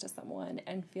close to someone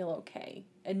and feel okay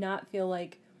and not feel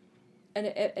like, and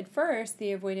at first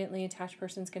the avoidantly attached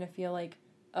person's going to feel like,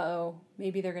 uh-oh,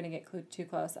 maybe they're going to get too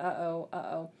close,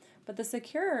 uh-oh. But the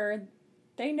secure,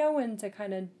 they know when to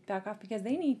kind of back off because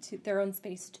they need their own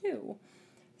space too.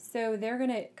 So they're going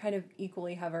to kind of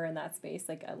equally hover in that space,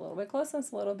 like a little bit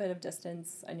closeness, a little bit of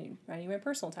distance. I need my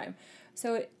personal time.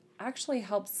 So it actually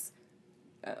helps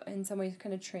in some ways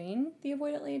kind of train the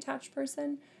avoidantly attached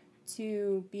person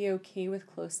to be okay with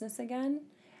closeness again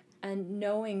and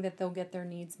knowing that they'll get their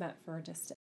needs met for a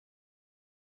distance.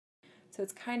 So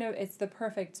it's the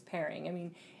perfect pairing. I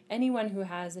mean, anyone who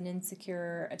has an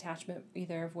insecure attachment,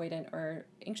 either avoidant or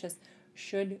anxious,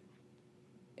 should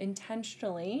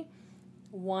intentionally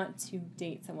want to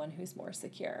date someone who's more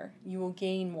secure. You will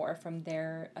gain more from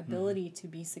their ability to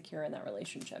be secure in that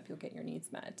relationship. You'll get your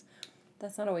needs met.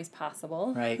 That's not always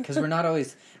possible. Right, because we're not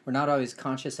always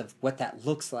conscious of what that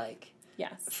looks like.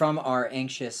 Yes. From our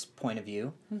anxious point of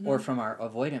view or from our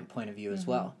avoidant point of view as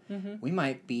well. We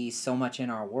might be so much in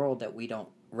our world that we don't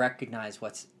recognize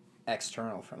what's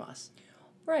external from us.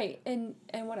 Right. And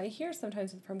what I hear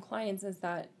sometimes from clients is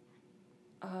that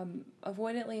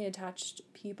avoidantly attached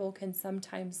people can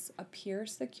sometimes appear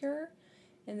secure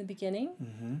in the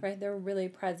beginning, right? They're really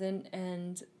present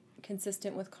and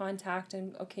consistent with contact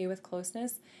and okay with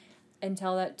closeness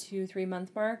until that 2-3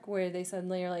 month mark where they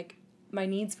suddenly are like, my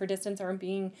needs for distance aren't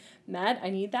being met.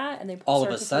 I need that, and they all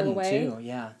start of a to sudden pull away. too.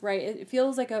 Yeah, right. It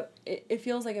feels like a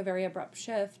very abrupt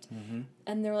shift,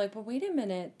 and they're like, "But wait a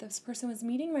minute, this person was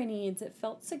meeting my needs. It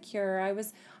felt secure. I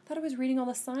thought I was reading all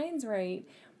the signs right."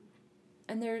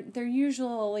 there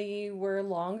usually were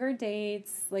longer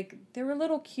dates. Like, there were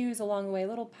little cues along the way,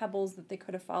 little pebbles that they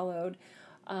could have followed.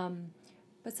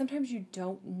 But sometimes you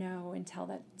don't know until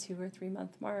that 2 or 3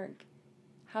 month mark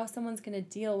how someone's going to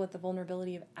deal with the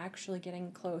vulnerability of actually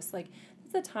getting close. Like,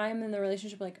 it's a time in the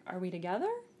relationship, like, are we together?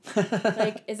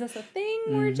 Like, is this a thing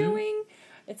we're doing?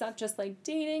 It's not just, like,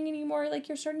 dating anymore. Like,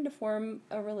 you're starting to form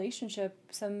a relationship,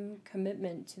 some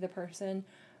commitment to the person,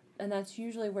 and that's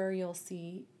usually where you'll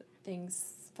see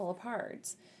things fall apart.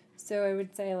 So I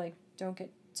would say, like, don't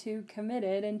get too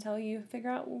committed until you figure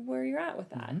out where you're at with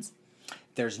that.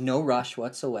 There's no rush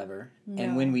whatsoever. No.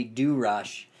 And when we do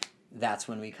rush, that's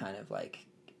when we kind of, like,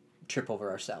 trip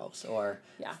over ourselves or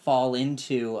fall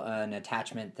into an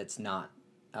attachment that's not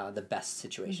the best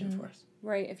situation for us.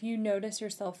 Right. If you notice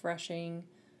yourself rushing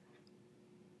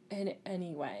in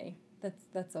any way,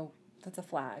 that's a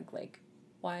flag. Like,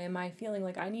 why am I feeling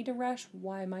like I need to rush?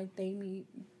 Why might they be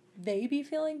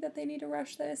feeling that they need to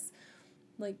rush this?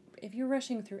 Like, if you're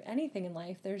rushing through anything in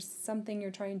life, there's something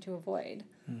you're trying to avoid.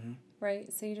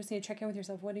 Right? So you just need to check in with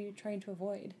yourself. What are you trying to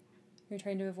avoid? You're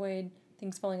trying to avoid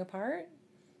things falling apart?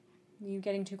 You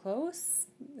getting too close?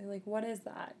 Like, what is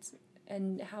that?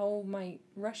 And how might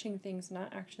rushing things it's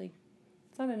not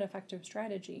an effective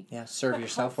strategy. Yeah, serve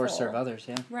yourself or serve others,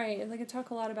 yeah. Right, and like I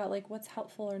talk a lot about, like, what's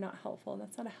helpful or not helpful, and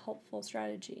that's not a helpful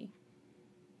strategy.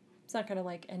 It's not going to,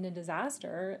 like, end in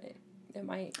disaster. It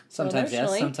might. Sometimes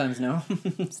yes, sometimes no.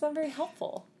 It's not very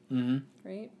helpful.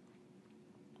 Right?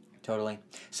 Totally.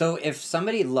 So if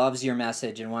somebody loves your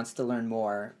message and wants to learn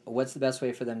more, what's the best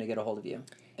way for them to get a hold of you?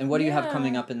 And what do you have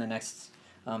coming up in the next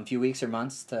few weeks or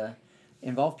months to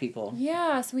involve people?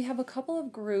 Yeah, so we have a couple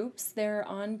of groups. They're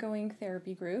ongoing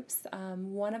therapy groups.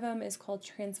 One of them is called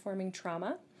Transforming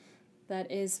Trauma.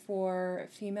 That is for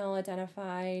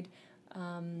female-identified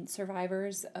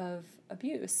survivors of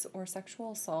abuse or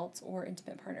sexual assault or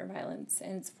intimate partner violence.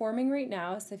 And it's forming right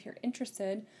now, so if you're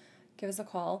interested, give us a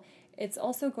call. It's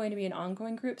also going to be an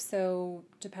ongoing group, so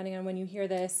depending on when you hear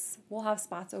this, we'll have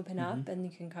spots open up and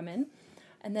you can come in.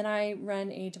 And then I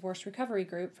run a divorce recovery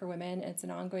group for women. It's an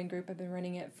ongoing group. I've been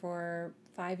running it for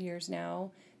 5 years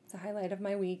now. It's a highlight of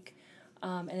my week.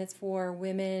 And it's for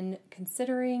women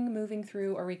considering moving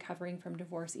through or recovering from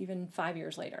divorce even 5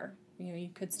 years later. You know, you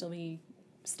could still be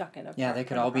stuck in a they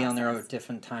could all be on their own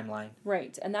different timeline.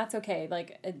 Right, and that's okay.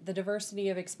 Like, the diversity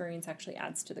of experience actually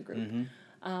adds to the group.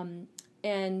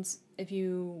 And if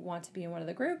you want to be in one of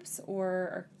the groups or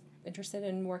are interested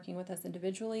in working with us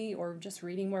individually or just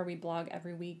reading more, we blog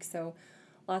every week, so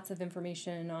lots of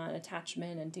information on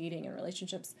attachment and dating and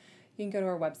relationships. You can go to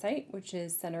our website, which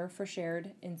is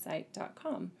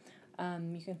centerforsharedinsight.com.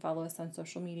 You can follow us on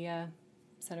social media,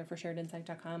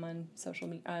 centerforsharedinsight.com on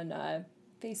on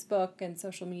Facebook and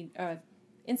social media,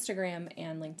 Instagram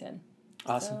and LinkedIn.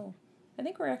 Awesome. So, I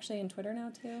think we're actually in Twitter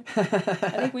now too.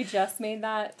 I think we just made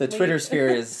that. The Twitter sphere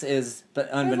is but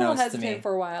unbeknownst to me. I was a little hesitant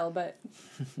for a while, but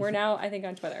we're now, I think,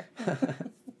 on Twitter.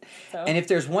 So. And if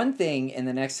there's one thing in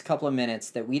the next couple of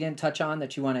minutes that we didn't touch on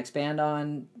that you want to expand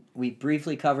on, we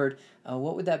briefly covered,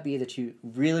 what would that be that you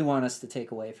really want us to take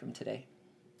away from today?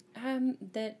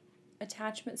 That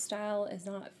attachment style is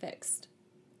not fixed.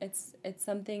 It's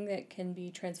something that can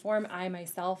be transformed. I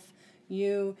myself,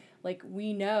 we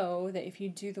know that if you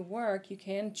do the work, you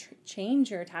can change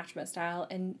your attachment style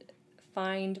and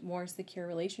find more secure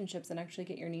relationships and actually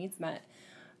get your needs met.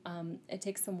 It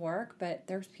takes some work, but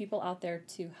there's people out there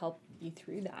to help you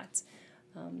through that.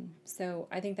 So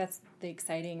I think that's the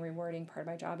exciting, rewarding part of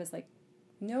my job is, like,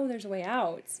 no, there's a way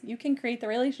out. You can create the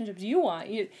relationships you want.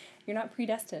 You're not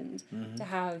predestined to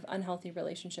have unhealthy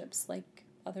relationships like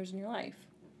others in your life.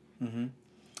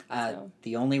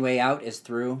 The only way out is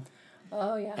through.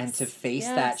 Oh, yes. And to face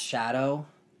that shadow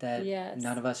that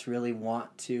none of us really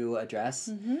want to address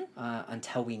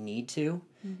until we need to.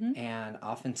 And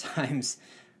oftentimes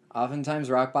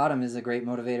rock bottom is a great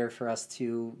motivator for us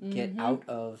to get out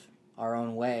of our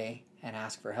own way and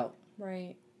ask for help.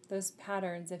 Right. Those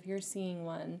patterns, if you're seeing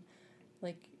one,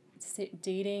 like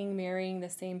dating, marrying the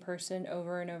same person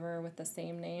over and over with the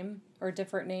same name or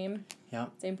different name. Yeah.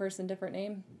 Same person, different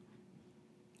name.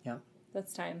 Yeah.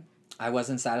 That's time. I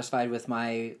wasn't satisfied with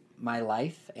my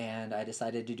life, and I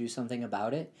decided to do something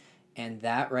about it. And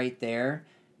that right there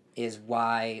is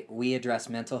why we address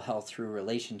mental health through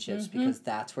relationships, because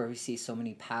that's where we see so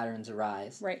many patterns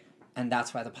arise. Right. And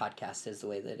that's why the podcast is the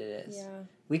way that it is. Yeah.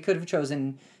 We could have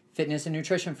chosen fitness and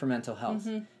nutrition for mental health,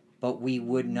 but we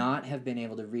would not have been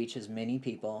able to reach as many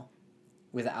people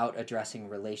without addressing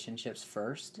relationships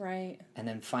first. Right. And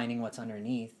then finding what's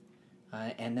underneath.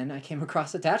 And then I came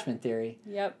across attachment theory.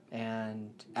 Yep.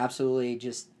 And absolutely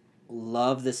just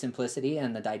love the simplicity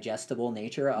and the digestible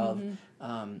nature of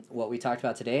what we talked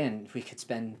about today, and we could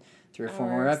spend 3 or 4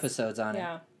 more episodes on it.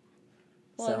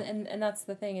 Well, so. and that's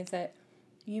the thing, is that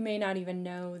you may not even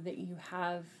know that you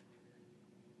have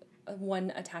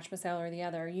one attachment style or the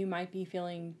other. You might be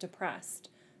feeling depressed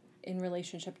in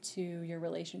relationship to your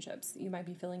relationships. You might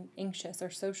be feeling anxious or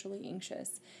socially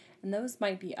anxious. And those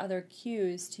might be other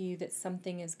cues to you that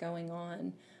something is going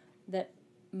on that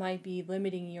might be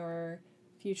limiting your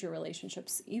future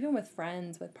relationships, even with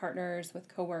friends, with partners, with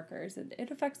coworkers. It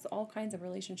affects all kinds of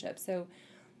relationships. So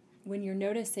when you're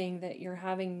noticing that you're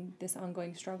having this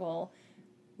ongoing struggle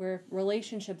where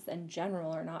relationships in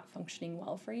general are not functioning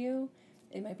well for you,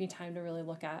 it might be time to really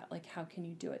look at, like, how can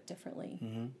you do it differently?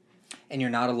 Mm-hmm. And you're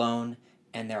not alone,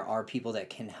 and there are people that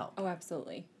can help. Oh,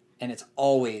 absolutely. And it's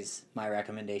always my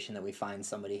recommendation that we find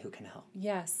somebody who can help.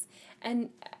 Yes. And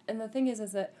the thing is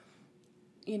that,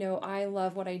 you know, I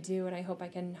love what I do, and I hope I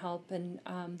can help. And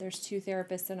there's 2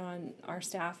 therapists on our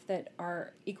staff that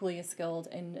are equally as skilled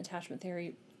in attachment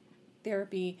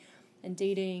therapy and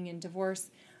dating and divorce.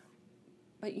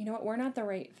 But you know what? We're not the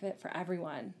right fit for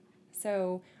everyone.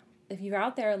 So if you're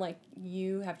out there, like,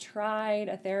 you have tried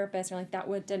a therapist, or like, that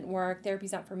didn't work,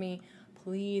 therapy's not for me,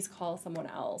 please call someone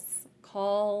else.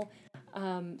 So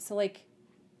like,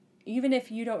 even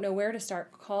if you don't know where to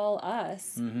start, call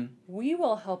us. Mm-hmm. We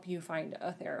will help you find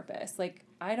a therapist. Like,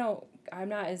 I'm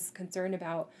not as concerned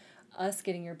about us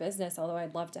getting your business, although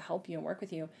I'd love to help you and work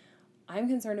with you. I'm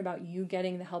concerned about you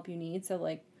getting the help you need. So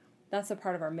like, that's a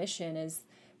part of our mission, is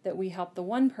that we help the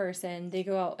one person, they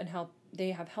go out and help,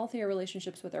 they have healthier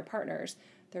relationships with their partners,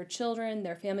 their children,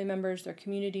 their family members, their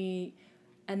community,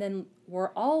 and then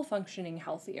we're all functioning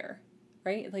healthier,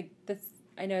 right? Like, this,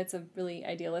 I know it's a really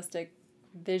idealistic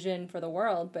vision for the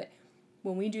world, but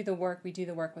when we do the work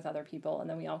with other people, and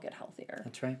then we all get healthier.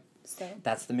 That's right. So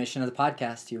that's the mission of the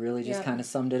podcast. You really just kind of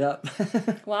summed it up.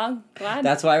 Well, I'm glad.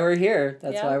 That's why we're here.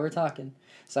 That's why we're talking.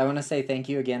 So I want to say thank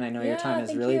you again. I know your time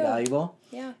is really valuable.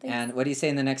 Yeah, thanks. And what do you say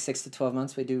in the next 6 to 12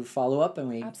 months we do follow up and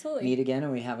we meet again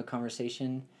and we have a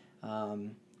conversation?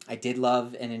 I did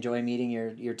love and enjoy meeting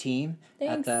your team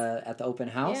at the open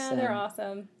house. Yeah, they're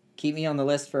awesome. Keep me on the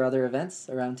list for other events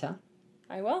around town.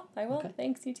 I will. Okay.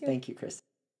 Thanks, you too. Thank you, Kristen.